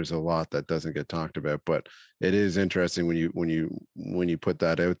there's a lot that doesn't get talked about. But it is interesting when you put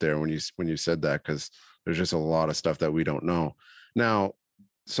that out there, when you said that, because there's just a lot of stuff that we don't know. Now,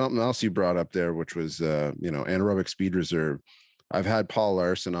 something else you brought up there, which was anaerobic speed reserve. I've had Paul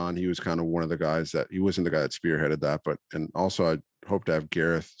Larson on. He was kind of one of the guys he wasn't the guy that spearheaded that, and also I hope to have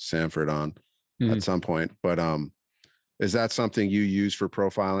Gareth Sanford on at some point. But is that something you use for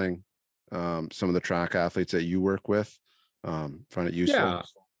profiling some of the track athletes that you work with? Find it useful?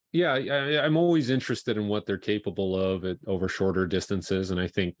 Yeah. I'm always interested in what they're capable of over shorter distances. And I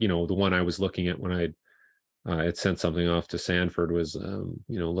think, the one I was looking at when I had sent something off to Sanford was,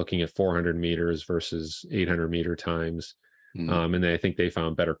 looking at 400 meters versus 800 meter times. And I think they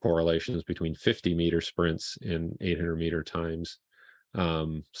found better correlations between 50 meter sprints and 800 meter times.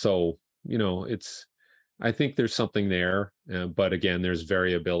 So, I think there's something there, but again, there's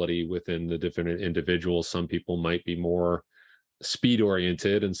variability within the different individuals. Some people might be more speed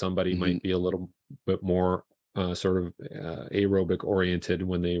oriented and somebody might be a little bit more sort of aerobic oriented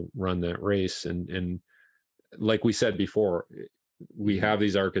when they run that race. And like we said before, we have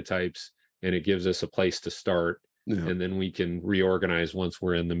these archetypes and it gives us a place to start. Yeah. And then we can reorganize once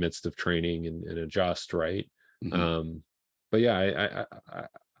we're in the midst of training and adjust, right? But yeah,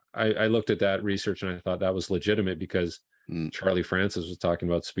 I looked at that research and I thought that was legitimate because Charlie Francis was talking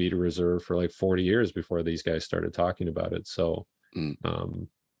about speed reserve for like 40 years before these guys started talking about it. So,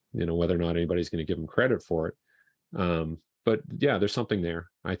 whether or not anybody's going to give him credit for it. But yeah, there's something there.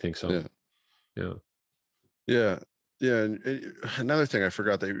 I think so. Yeah. And another thing I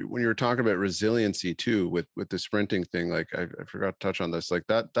forgot, that when you were talking about resiliency too, with the sprinting thing, like I forgot to touch on this, like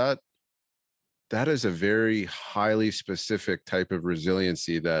that is a very highly specific type of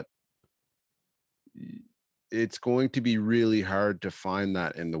resiliency that it's going to be really hard to find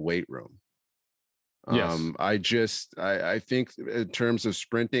that in the weight room. Yes. I think in terms of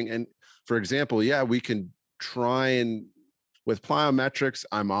sprinting, and for example, we can try, and with plyometrics,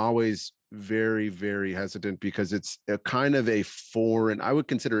 I'm always very, very hesitant because it's a kind of a foreign, I would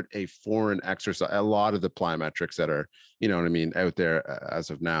consider it a foreign exercise. A lot of the plyometrics that are, out there as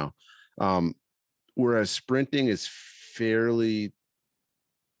of now. Whereas sprinting is fairly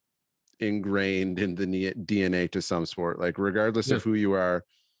ingrained in the DNA to some sport, like regardless of who you are,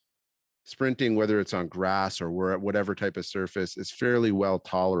 sprinting, whether it's on grass or whatever type of surface, is fairly well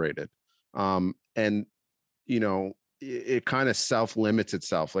tolerated. And, it kind of self-limits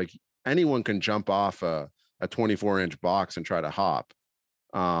itself. Like anyone can jump off a 24-inch box and try to hop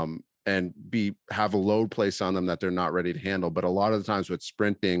and have a load placed on them that they're not ready to handle. But a lot of the times with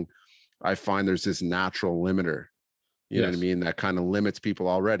sprinting, I find there's this natural limiter, you know what I mean, that kind of limits people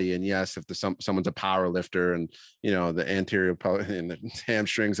already. And yes, if someone's a power lifter and, the anterior and the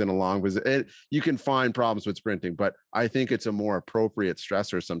hamstrings in a long position, you can find problems with sprinting. But I think it's a more appropriate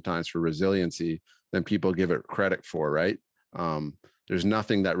stressor sometimes for resiliency than people give it credit for, right? There's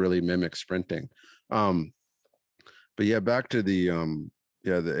nothing that really mimics sprinting. But yeah, back to the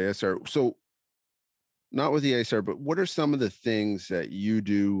ASR. So not with the ASR, but what are some of the things that you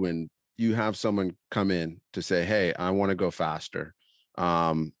do when you have someone come in to say, hey, I want to go faster?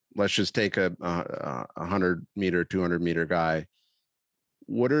 Let's just take a 100 meter, 200 meter guy.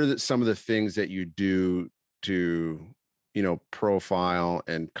 What are some of the things that you do to, profile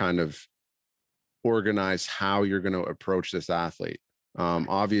and kind of organize how you're going to approach this athlete?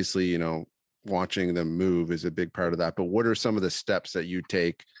 Obviously, watching them move is a big part of that, but what are some of the steps that you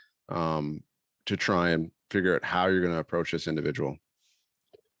take to try and figure out how you're going to approach this individual?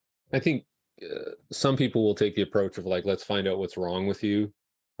 I think some people will take the approach of like, let's find out what's wrong with you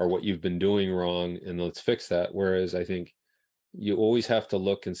or what you've been doing wrong and let's fix that. Whereas I think you always have to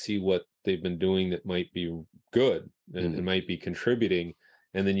look and see what they've been doing that might be good and might be contributing.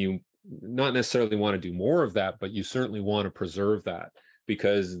 And then you not necessarily want to do more of that, but you certainly want to preserve that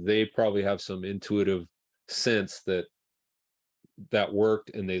because they probably have some intuitive sense that worked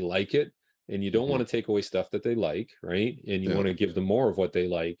and they like it. And you don't want to take away stuff that they like, right? And you want to give them more of what they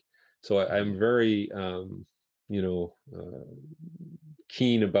like. So I'm very,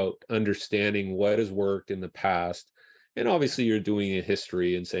 keen about understanding what has worked in the past. And obviously you're doing a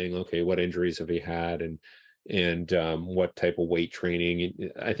history and saying, okay, what injuries have he had and what type of weight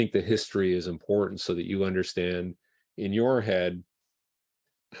training. I think the history is important so that you understand in your head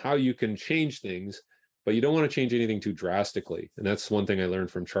how you can change things, but you don't want to change anything too drastically. And that's one thing I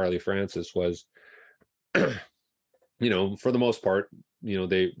learned from Charlie Francis was for the most part,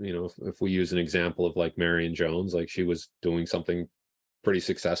 if we use an example of like Marion Jones, like she was doing something pretty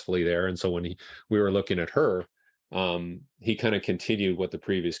successfully there. And so when we were looking at her, he kind of continued what the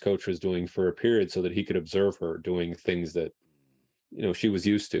previous coach was doing for a period so that he could observe her doing things that, she was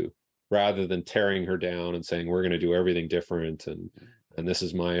used to, rather than tearing her down and saying, we're going to do everything different. And this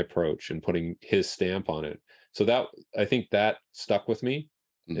is my approach, and putting his stamp on it. So that, I think that stuck with me,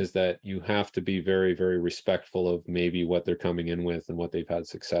 is that you have to be very, very respectful of maybe what they're coming in with and what they've had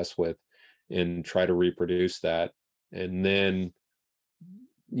success with, and try to reproduce that. And then,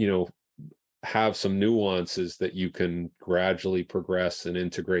 have some nuances that you can gradually progress and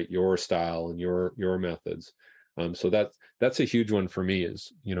integrate your style and your methods. So that's a huge one for me,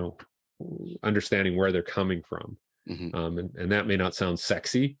 is, understanding where they're coming from. And that may not sound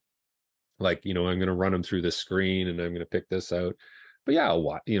sexy, like, I'm going to run them through the screen and I'm going to pick this out. But yeah,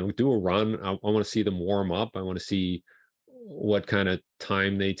 do a run. I want to see them warm up. I want to see what kind of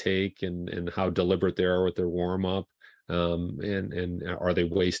time they take, and how deliberate they are with their warm up. And are they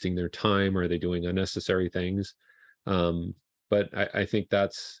wasting their time? Are they doing unnecessary things? But I think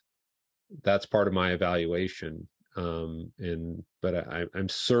that's part of my evaluation. But I'm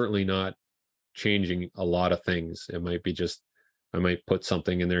certainly not changing a lot of things. It might be just, I might put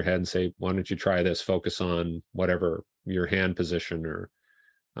something in their head and say, why don't you try this? Focus on whatever your hand position, or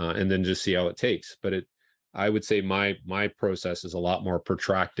and then just see how it takes. But I would say my process is a lot more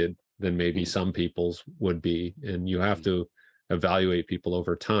protracted than maybe some people's would be. And you have to evaluate people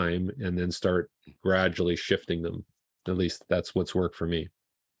over time and then start gradually shifting them. At least that's what's worked for me.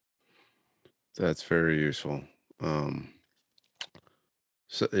 That's very useful.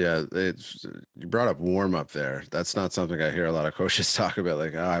 So yeah, you brought up warm up there. That's not something I hear a lot of coaches talk about.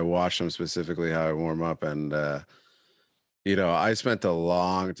 Like, oh, I watch them specifically how I warm up. And, I spent a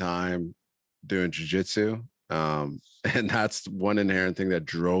long time doing jujitsu. And that's one inherent thing that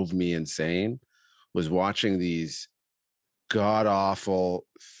drove me insane, was watching these god awful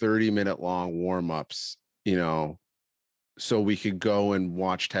 30-minute long warm-ups, so we could go and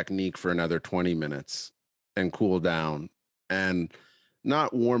watch technique for another 20 minutes and cool down, and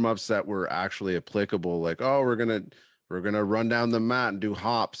not warm-ups that were actually applicable. Like, oh, we're gonna run down the mat and do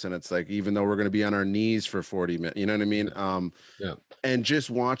hops, and it's like, even though we're gonna be on our knees for 40 minutes, you know what I mean? Yeah. And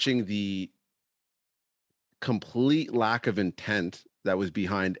just watching the complete lack of intent that was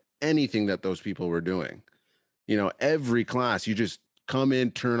behind anything that those people were doing. Every class, you just come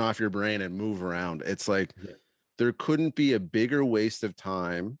in, turn off your brain, and move around. It's like, there couldn't be a bigger waste of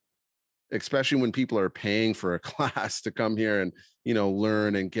time, especially when people are paying for a class to come here and,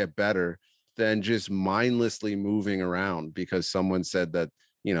 learn and get better, than just mindlessly moving around because someone said that,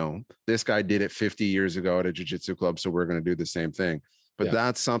 this guy did it 50 years ago at a jiu-jitsu club, so we're going to do the same thing. But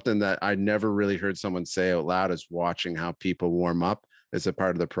that's something that I never really heard someone say out loud, is watching how people warm up as a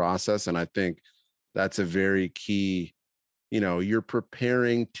part of the process. And I think that's a very key, you're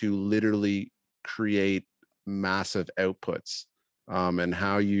preparing to literally create massive outputs, and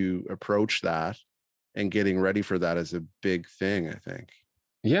how you approach that and getting ready for that is a big thing, I think.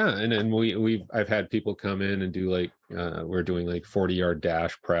 Yeah. And then I've had people come in and do like, we're doing like 40-yard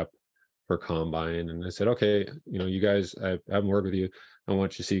dash prep for combine. And I said, okay, you guys, I haven't worked with you. I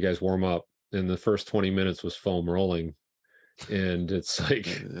want you to see you guys warm up. And the first 20 minutes was foam rolling. And it's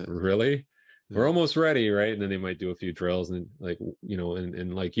like, really? We're almost ready, right? And then they might do a few drills, and like,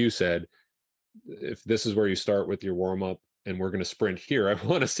 and like you said, if this is where you start with your warm up and we're going to sprint here, I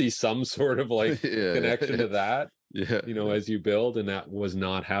want to see some sort of like connection to that, as you build. And that was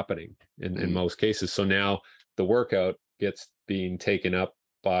not happening in most cases. So now the workout gets being taken up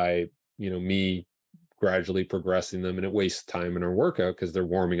by, me gradually progressing them, and it wastes time in our workout because they're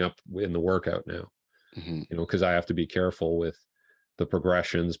warming up in the workout now, because I have to be careful with the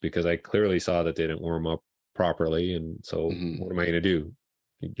progressions because I clearly saw that they didn't warm up properly. And so what am I going to do?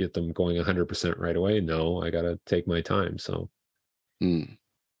 Get them going 100% right away? No, I got to take my time. So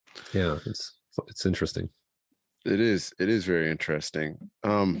yeah, it's interesting. It is very interesting.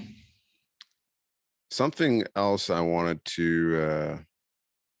 Something else I wanted to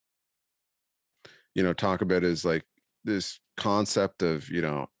talk about is like this concept of,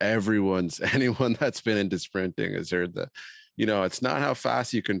 anyone that's been into sprinting has heard that, it's not how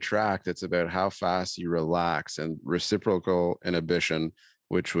fast you contract, it's about how fast you relax. And reciprocal inhibition,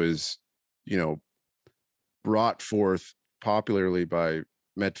 which was, brought forth popularly by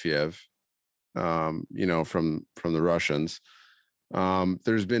Medvedev, from the Russians.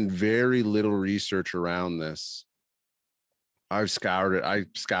 There's been very little research around this. I've scoured it. I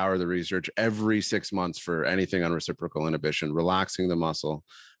scour the research every 6 months for anything on reciprocal inhibition, relaxing the muscle.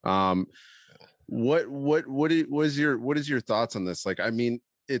 what is your thoughts on this? Like, I mean,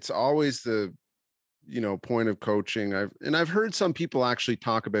 it's always the, point of coaching. I've heard some people actually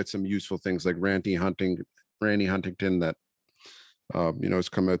talk about some useful things, like Randy Huntington, that has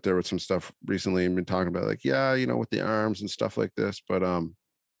come out there with some stuff recently and been talking about, like, yeah, with the arms and stuff like this. But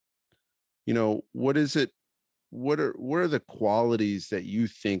what is it? What are the qualities that you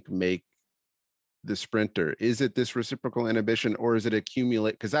think make the sprinter? Is it this reciprocal inhibition, or is it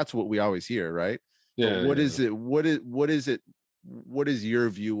accumulate? Because that's what we always hear, right? Yeah. But what is it? What is it? What is your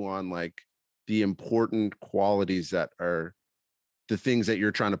view on, like, the important qualities that are the things that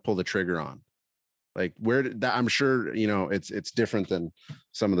you're trying to pull the trigger on? Like, where that, I'm sure it's different than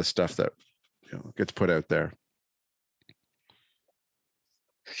some of the stuff that gets put out there.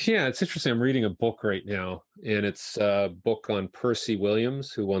 Yeah, it's interesting. I'm reading a book right now, and it's a book on Percy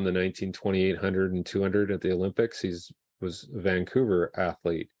Williams, who won the 1928 100 and 200 at the Olympics. Was a Vancouver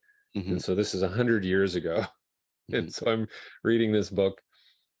athlete. Mm-hmm. And so this is 100 years ago. Mm-hmm. And so I'm reading this book,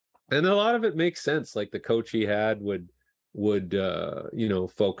 and a lot of it makes sense. Like, the coach he had would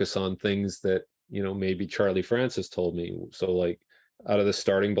focus on things that, maybe Charlie Francis told me. So, like, out of the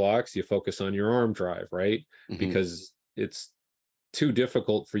starting blocks, you focus on your arm drive, right? Mm-hmm. Because it's too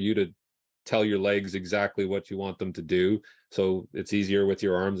difficult for you to tell your legs exactly what you want them to do. So it's easier with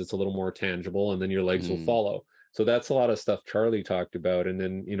your arms. It's a little more tangible, and then your legs will follow. So that's a lot of stuff Charlie talked about. And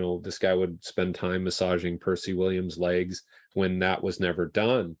then, this guy would spend time massaging Percy Williams' legs when that was never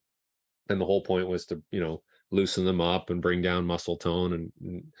done. And the whole point was to, loosen them up and bring down muscle tone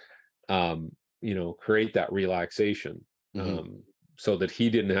and create that relaxation, so that he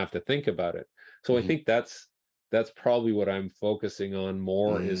didn't have to think about it. So I think that's probably what I'm focusing on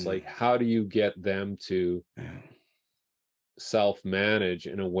more, is like, how do you get them to self-manage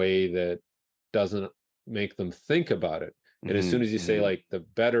in a way that doesn't make them think about it? And as soon as you say, like, the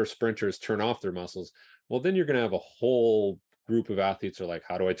better sprinters turn off their muscles, well, then you're going to have a whole group of athletes are like,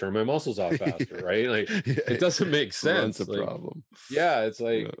 how do I turn my muscles off faster? Right? Like, it doesn't make sense. That's a problem. Yeah, it's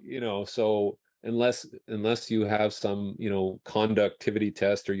like, so unless you have some, conductivity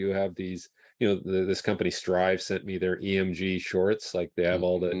test, or you have these, this company Strive sent me their EMG shorts. Like, they have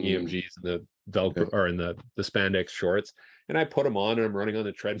all the EMGs in the Velcro or in the spandex shorts. And I put them on, and I'm running on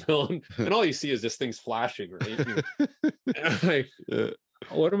the treadmill, and all you see is this thing's flashing, right? And I'm like,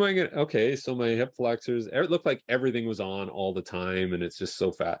 what am I gonna? Okay, so my hip flexors, it looked like everything was on all the time, and it's just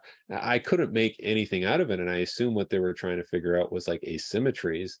so fat. I couldn't make anything out of it, and I assume what they were trying to figure out was, like,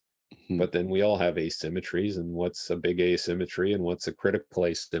 asymmetries. But then we all have asymmetries, and what's a big asymmetry and what's a critical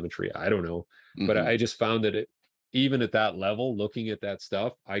asymmetry? I don't know. But I just found that even at that level, looking at that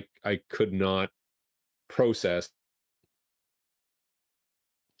stuff, I could not process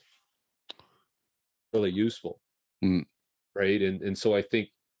really useful. Right. And so I think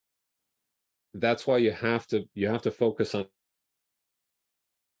that's why you have to focus on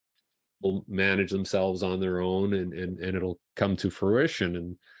manage themselves on their own, and it'll come to fruition.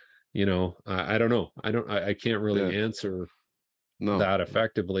 And I don't know. I can't really answer that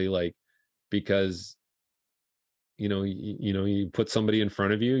effectively, like, because you put somebody in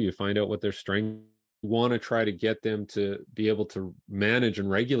front of you, you find out what their strength, you want to try to get them to be able to manage and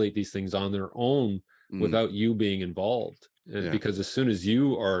regulate these things on their own without you being involved. Because as soon as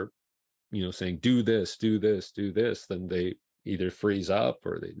you are saying, do this, do this, do this, then they either freeze up,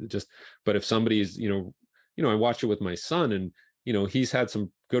 or they just. But if somebody's I watch it with my son, and he's had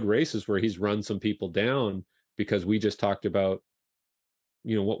some good races where he's run some people down, because we just talked about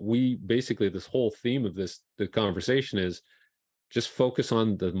what we basically, this whole theme of the conversation is just focus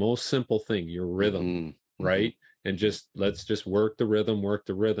on the most simple thing, your rhythm, right? And let's just work the rhythm.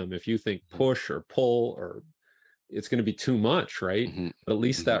 If you think push or pull, or it's going to be too much, right? But at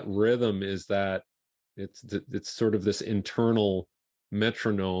least that rhythm is that it's sort of this internal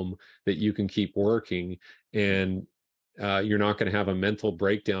metronome that you can keep working, and you're not going to have a mental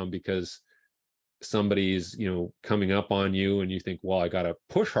breakdown because somebody's coming up on you, and you think, well, I got to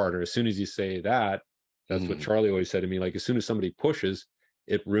push harder. As soon as you say that, that's what Charlie always said to me, like, as soon as somebody pushes,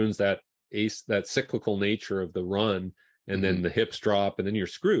 it ruins that cyclical nature of the run, and then the hips drop, and then you're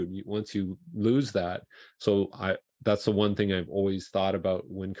screwed once you lose that. So that's the one thing I've always thought about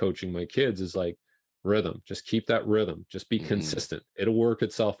when coaching my kids, is like, rhythm. Just keep that rhythm. Just be consistent. It'll work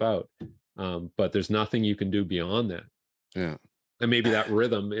itself out. But there's nothing you can do beyond that. Yeah. And maybe that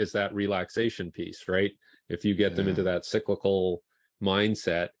rhythm is that relaxation piece, right? If you get them into that cyclical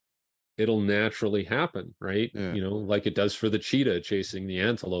mindset, it'll naturally happen, right? Like it does for the cheetah chasing the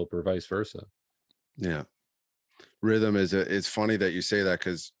antelope, or vice versa. Yeah. Rhythm it's funny that you say that,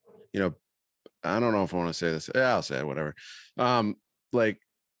 because, I don't know if I want to say this. Yeah, I'll say it, whatever. Like,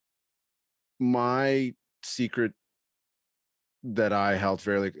 my secret that I held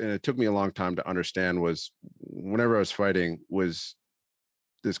fairly, and it took me a long time to understand, was whenever I was fighting, was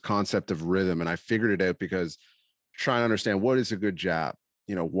this concept of rhythm. And I figured it out because trying to understand what is a good jab.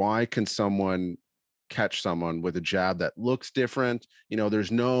 Why can someone catch someone with a jab that looks different?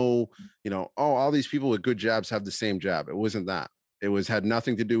 There's no, all these people with good jabs have the same jab. It wasn't that. Had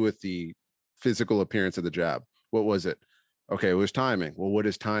nothing to do with the physical appearance of the jab. What was it? Okay, it was timing. Well, what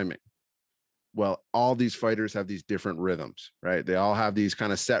is timing? Well, all these fighters have these different rhythms, right? They all have these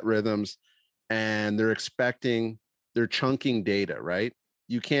kind of set rhythms, and they're chunking data, right?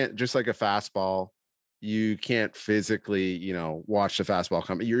 You can't, just like a fastball, you can't physically, watch the fastball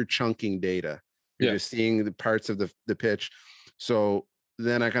come. You're chunking data. You're just seeing the parts of the pitch. So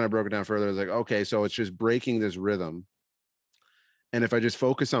then I kind of broke it down further. I was like, okay, so it's just breaking this rhythm. And if I just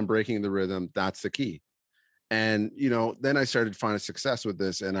focus on breaking the rhythm, that's the key. And, then I started finding success with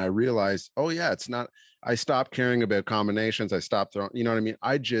this, and I realized, oh yeah, it's not, I stopped caring about combinations. I stopped throwing, you know what I mean?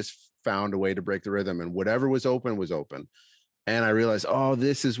 I just found a way to break the rhythm, and whatever was open was open. And I realized, oh,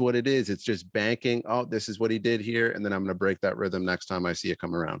 this is what it is. It's just banking. Oh, this is what he did here. And then I'm going to break that rhythm next time I see it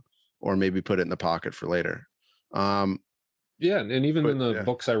come around, or maybe put it in the pocket for later. Yeah. And even in the yeah.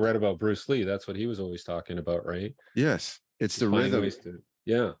 books I read about Bruce Lee, that's what he was always talking about, right? Yes. It's the rhythm.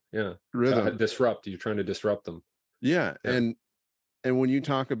 Yeah. Rhythm. Disrupt. You're trying to disrupt them. Yeah. And when you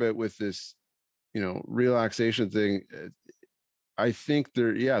talk about with this, relaxation thing, I think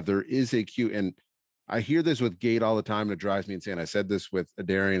there is a cue. And I hear this with Gate all the time, and it drives me insane. I said this with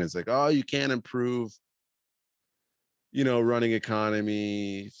Adarian. It's like, oh, you can't improve, running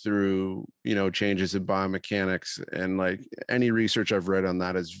economy through, changes in biomechanics. And like any research I've read on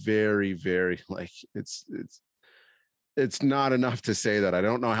that is very, very, like, it's not enough to say that. I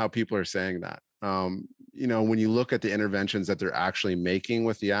don't know how people are saying that. When you look at the interventions that they're actually making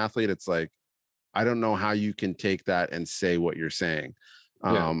with the athlete, it's like, I don't know how you can take that and say what you're saying.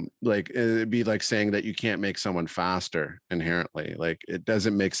 Like it'd be like saying that you can't make someone faster inherently. Like it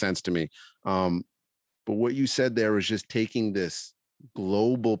doesn't make sense to me. But what you said there was just taking this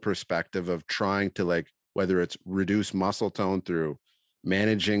global perspective of trying to, like, whether it's reduce muscle tone through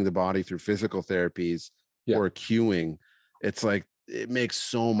managing the body through physical therapies or cueing. It's like, it makes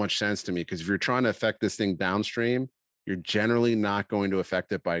so much sense to me, because if you're trying to affect this thing downstream, you're generally not going to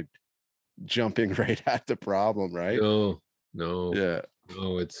affect it by jumping right at the problem, right? No.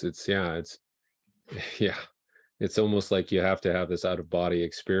 It's almost like you have to have this out of body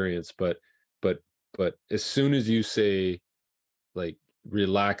experience, but as soon as you say, like,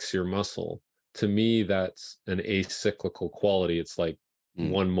 relax your muscle, to me that's an acyclical quality. It's like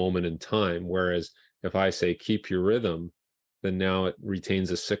one moment in time, whereas if I say keep your rhythm, then now it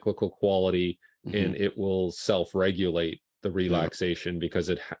retains a cyclical quality, and it will self-regulate the relaxation, because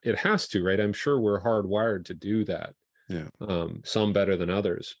it has to, right? I'm sure we're hardwired to do that. Some better than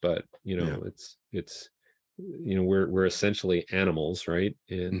others, but it's we're essentially animals, right?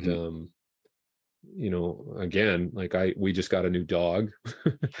 And again, like we just got a new dog,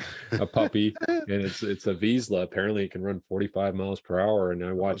 a puppy, and it's a Vizsla. Apparently it can run 45 miles per hour, and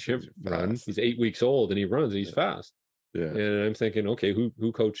I watch him run. He's 8 weeks old and he runs, he's fast. And I'm thinking, okay,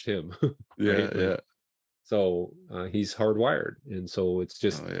 who coached him? Right? So he's hardwired, and so it's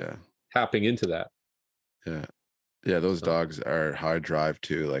just tapping into that. Those dogs are high drive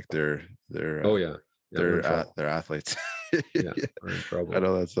too. Like they're they're athletes. We're in trouble. I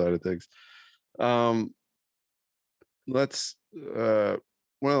know that side of things. Let's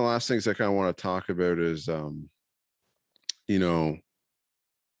one of the last things I kind of want to talk about is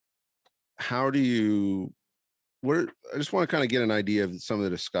how do you I just want to kind of get an idea of some of the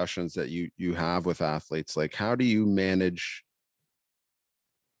discussions that you have with athletes. Like, how do you manage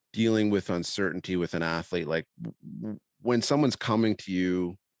dealing with uncertainty with an athlete? Like when someone's coming to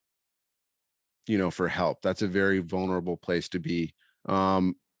you, for help, that's a very vulnerable place to be.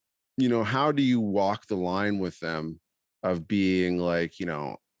 How do you walk the line with them of being like,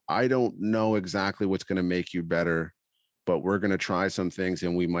 I don't know exactly what's going to make you better, but we're going to try some things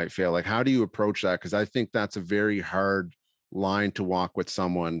and we might fail. Like, how do you approach that? Because I think that's a very hard line to walk with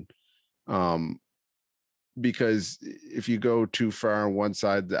someone. Because if you go too far on one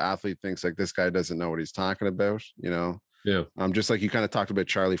side, the athlete thinks like, this guy doesn't know what he's talking about, just like you kind of talked about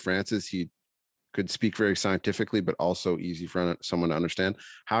Charlie Francis. He could speak very scientifically, but also easy for someone to understand.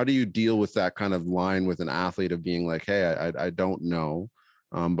 How do you deal with that kind of line with an athlete of being like, hey, I don't know,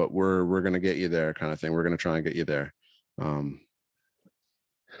 but we're going to get you there, kind of thing. We're going to try and get you there.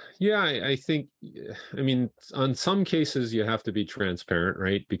 I think, on some cases you have to be transparent,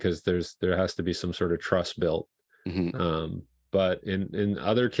 right? Because there has to be some sort of trust built. But in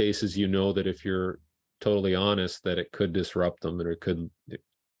other cases, you know that if you're totally honest, that it could disrupt them, and it could,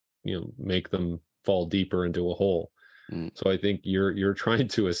 make them fall deeper into a hole. So I think you're trying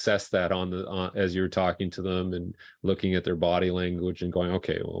to assess that as you're talking to them and looking at their body language and going,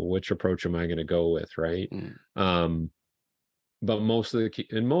 okay, well, which approach am I going to go with, right? But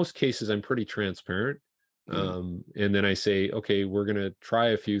in most cases, I'm pretty transparent. And then I say, okay, we're going to try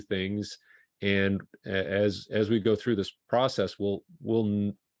a few things, and as we go through this process, we'll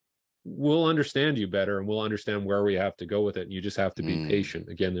understand you better, and we'll understand where we have to go with it. And you just have to be patient.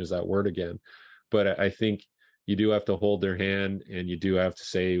 Again, there's that word again. But I think you do have to hold their hand, and you do have to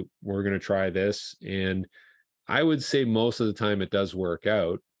say, we're going to try this. And I would say most of the time it does work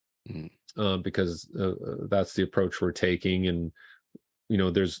out, because that's the approach we're taking. And,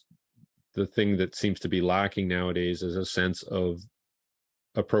 there's the thing that seems to be lacking nowadays is a sense of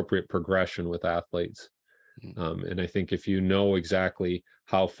appropriate progression with athletes. And I think if you know exactly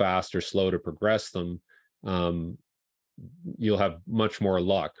how fast or slow to progress them, you'll have much more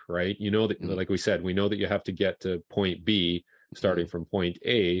luck, right? That, like we said, we know that you have to get to point B starting from point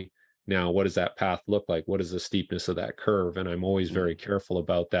A. Now, what does that path look like? What is the steepness of that curve? And I'm always very careful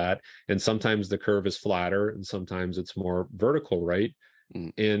about that. And sometimes the curve is flatter, and sometimes it's more vertical, right?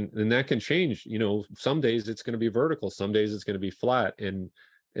 And that can change. Some days it's going to be vertical, some days it's going to be flat. And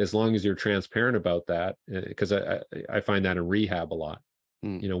as long as you're transparent about that, because I find that in rehab a lot.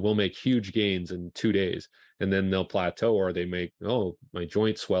 We'll make huge gains in 2 days, and then they'll plateau, or they make, oh, my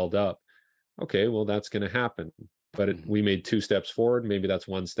joint swelled up. Okay, well, that's going to happen. But we made 2 steps forward, maybe that's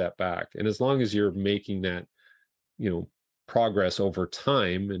 1 step back. And as long as you're making that, progress over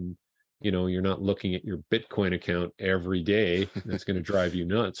time, and, you're not looking at your Bitcoin account every day, that's going to drive you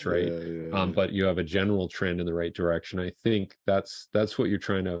nuts, right? But you have a general trend in the right direction. I think that's what you're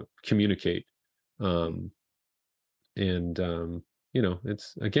trying to communicate.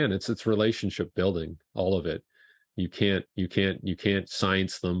 It's relationship building, all of it. You can't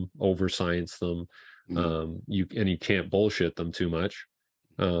science them, over science them. You can't bullshit them too much,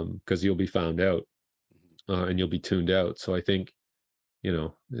 because you'll be found out, and you'll be tuned out. So I think,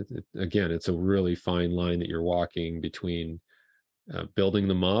 it's a really fine line that you're walking between building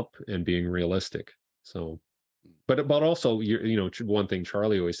them up and being realistic. So, but also, one thing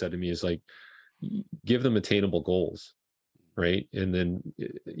Charlie always said to me is, like, give them attainable goals. Right. And then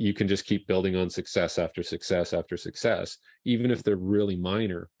you can just keep building on success after success after success, even if they're really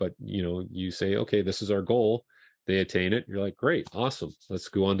minor. But, you say, okay, this is our goal. They attain it. You're like, great, awesome. Let's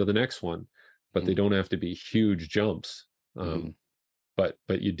go on to the next one. But they don't have to be huge jumps.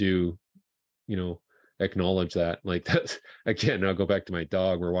 But you do, acknowledge that. Like that. Again, I'll go back to my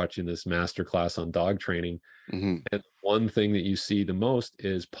dog. We're watching this master class on dog training. And one thing that you see the most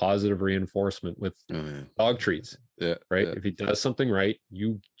is positive reinforcement with dog treats. Right. If he does something right,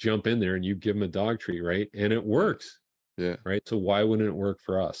 you jump in there and you give him a dog treat, right? And it works. Right. So why wouldn't it work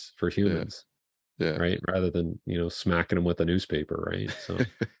for us, for humans? Right. Rather than, smacking them with a newspaper, right? So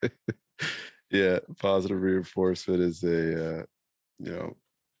positive reinforcement is a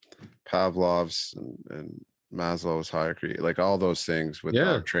Pavlov's and Maslow's hierarchy, like all those things with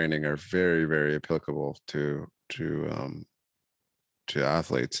dog training are very, very applicable to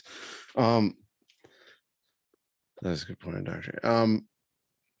athletes. That's a good point, Doctor.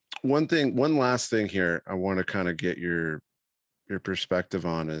 One last thing here I want to kind of get your perspective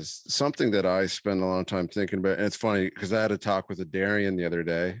on is something that I spend a lot of time thinking about. And it's funny because I had a talk with a Darian the other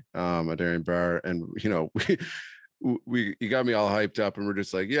day, a Darian Barr, and you got me all hyped up, and we're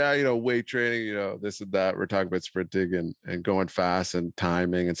just like, weight training, this and that. We're talking about sprinting and going fast and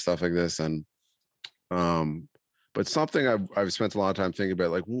timing and stuff like this. And but something I've spent a lot of time thinking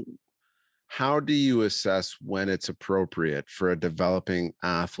about, like, how do you assess when it's appropriate for a developing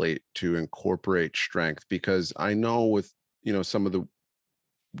athlete to incorporate strength? Because I know with, some of the,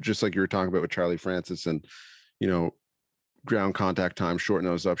 just like you were talking about with Charlie Francis, and, ground contact time, shorten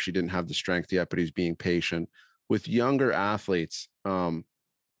those up. She didn't have the strength yet, but he's being patient. With younger athletes,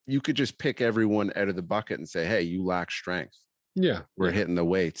 you could just pick everyone out of the bucket and say, hey, you lack strength. We're hitting the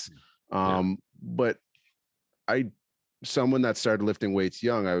weights. But someone that started lifting weights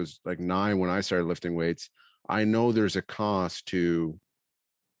young, I was like 9 when I started lifting weights. I know there's a cost to,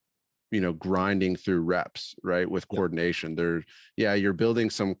 grinding through reps, right? With coordination you're building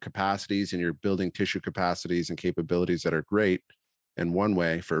some capacities, and you're building tissue capacities and capabilities that are great in one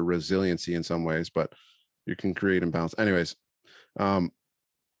way for resiliency in some ways, but you can create imbalance. Anyways,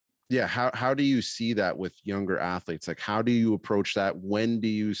 how do you see that with younger athletes? Like, how do you approach that? When do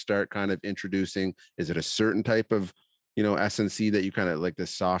you start kind of introducing, is it a certain type of, SNC that you kind of like, the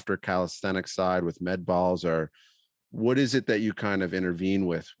softer calisthenic side with med balls, or what is it that you kind of intervene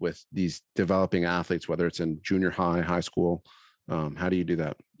with these developing athletes, whether it's in junior high, high school? How do you do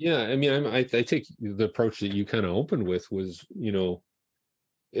that? Yeah, I mean, I take the approach that you kind of opened with was,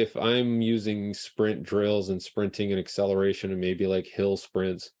 if I'm using sprint drills and sprinting and acceleration and maybe like hill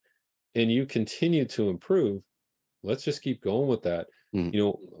sprints, and you continue to improve, let's just keep going with that. Mm,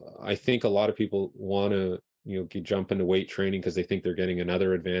 I think a lot of people want to, jump into weight training because they think they're getting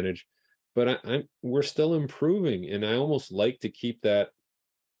another advantage, but we're still improving, and I almost like to keep that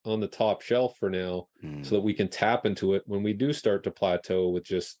on the top shelf for now, so mm, that we can tap into it when we do start to plateau with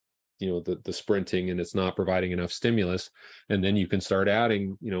just the sprinting and it's not providing enough stimulus. And then you can start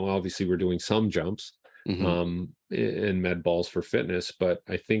adding, obviously we're doing some jumps mhm, and med balls for fitness, but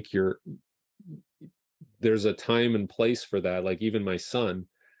I think there's a time and place for that. Like even my son,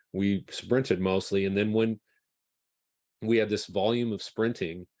 we sprinted mostly, and then when we had this volume of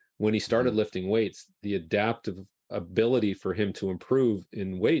sprinting, when he started mhm, lifting weights, the adaptive ability for him to improve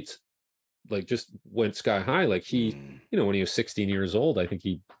in weights like just went sky high. Like he, mm. when he was 16 years old, I think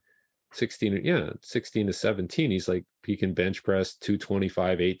he 16, yeah, 16 to 17, he's like he can bench press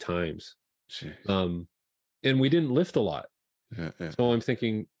 225 8 times. Jeez. Um, and we didn't lift a lot. Yeah, yeah, So I'm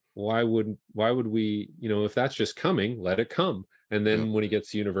thinking, why would we, if that's just coming, let it come. And yeah. then when he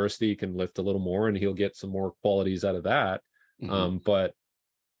gets to university, he can lift a little more and he'll get some more qualities out of that. Mhm, But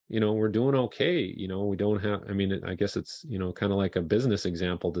we're doing okay. We don't have, I mean, I guess it's, kind of like a business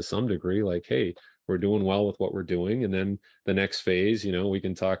example to some degree, like, hey, we're doing well with what we're doing. And then the next phase, we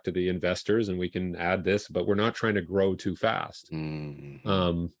can talk to the investors and we can add this, but we're not trying to grow too fast.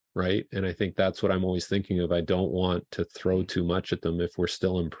 mhm, Right. And I think that's what I'm always thinking of. I don't want to throw mhm. too much at them if we're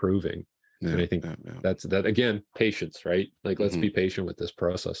still improving. And Yeah, I think yeah, yeah. that's that again, patience, right? Like, let's Mhm, be patient with this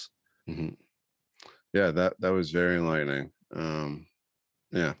process. mhm. Yeah, that was very enlightening.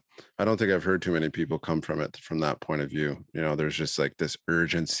 Yeah, I don't think I've heard too many people come from it from that point of view. There's just like this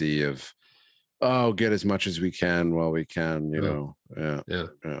urgency of, oh, get as much as we can while we can. Oh, Yeah, yeah.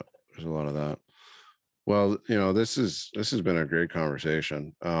 yeah. There's a lot of that. Well, this has been a great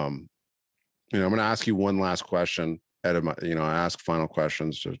conversation. I'm going to ask you one last question. Out of my, I ask final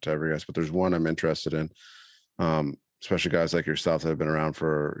questions to every guest, but there's one I'm interested in, especially guys like yourself that have been around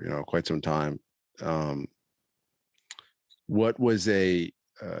for quite some time. Um, what was a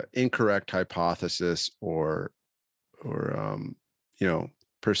incorrect hypothesis or you know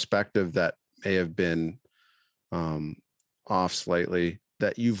perspective that may have been um, off slightly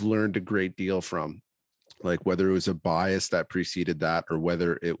that you've learned a great deal from, like whether it was a bias that preceded that or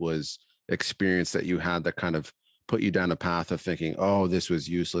whether it was experience that you had that kind of put you down a path of thinking, oh, this was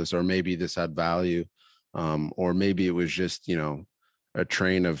useless, or maybe this had value, or maybe it was just a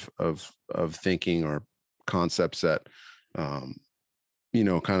train of thinking or concepts that um,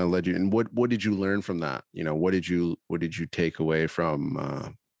 kind of led you. And what did you learn from that? What did you take away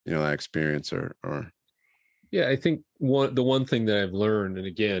from that experience or Yeah, I think the one thing that I've learned, and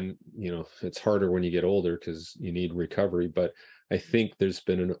again, it's harder when you get older because you need recovery, but I think there's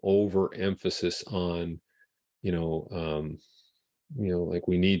been an overemphasis on, you know, um, like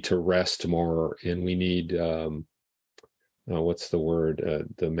we need to rest more and we need what's the word?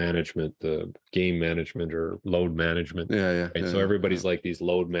 The management, the game management or load management. yeah, yeah, Right. So yeah, yeah. everybody's like these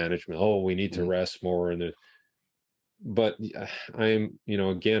load management. Oh, we need to Mhm, rest more. But I'm,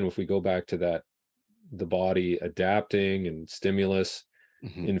 again, if we go back to that, the body adapting and stimulus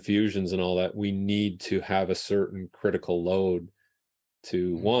mhm, infusions and all that, we need to have a certain critical load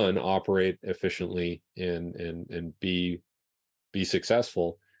to mhm, one, operate efficiently and be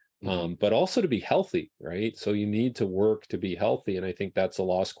successful, mhm, but also to be healthy, right? So you need to work to be healthy, and I think that's a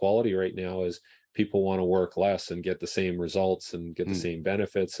lost quality right now is people want to work less and get the same results and get the mhm, same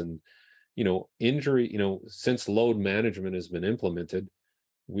benefits. And injury, since load management has been implemented,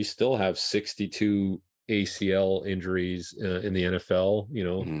 we still have 62 ACL injuries in the NFL.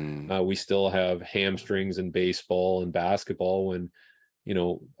 mhm, We still have hamstrings in baseball and basketball. When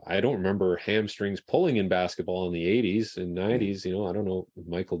I don't remember hamstrings pulling in basketball in the 80s and mhm. 90s. I don't know if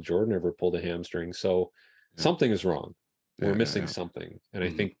Michael Jordan ever pulled a hamstring. So Yeah, something is wrong. We're yeah, yeah, missing yeah. something. And I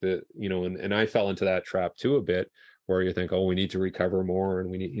Mhm, think that, and I fell into that trap too a bit where you think, oh, we need to recover more and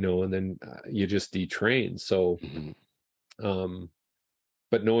we need, and then you just detrain. So, mhm, um,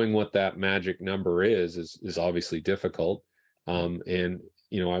 but knowing what that magic number is obviously difficult. yeah, And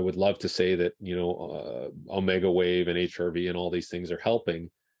I would love to say that omega wave and HRV and all these things are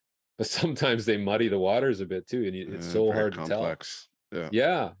helping, but sometimes they muddy the waters a bit too, and it's so very hard to tell. complex. Yeah,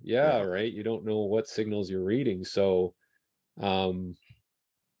 Yeah, yeah, yeah. right. You don't know what signals you're reading. Um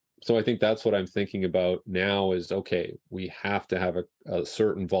so I think that's what I'm thinking about now is, okay, we have to have a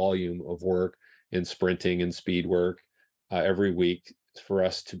certain volume of work, in sprinting and speed work every week for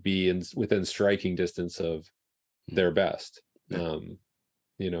us to be within striking distance of their best. Yeah.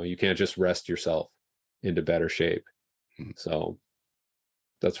 You can't just rest yourself into better shape. So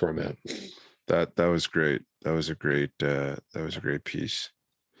that's where I'm at. That was great. That was a great piece.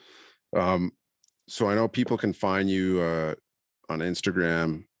 So I know people can find you on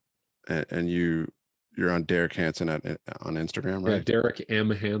Instagram, and you're on Derek Hansen on Instagram, right? Yeah, Derek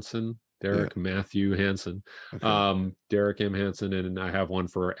M. Hansen, Derek Matthew Hansen, Okay. Derek M. Hansen, and I have one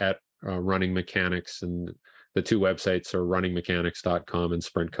for at Running Mechanics, and the two websites are runningmechanics.com and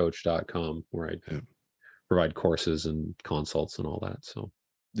sprintcoach.com, where I provide courses and consults and all that. So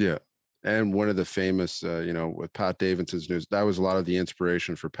yeah. And one of the famous, with Pat Davidson's news, that was a lot of the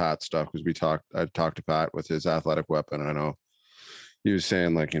inspiration for Pat's stuff, because I talked to Pat with his athletic weapon. I know he was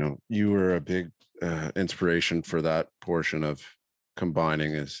saying, like, you were a big inspiration for that portion of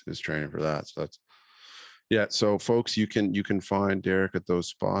combining his training for that. So that's, yeah. So folks, you can find Derek at those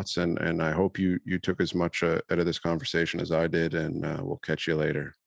spots, and I hope you took as much out of this conversation as I did, and we'll catch you later.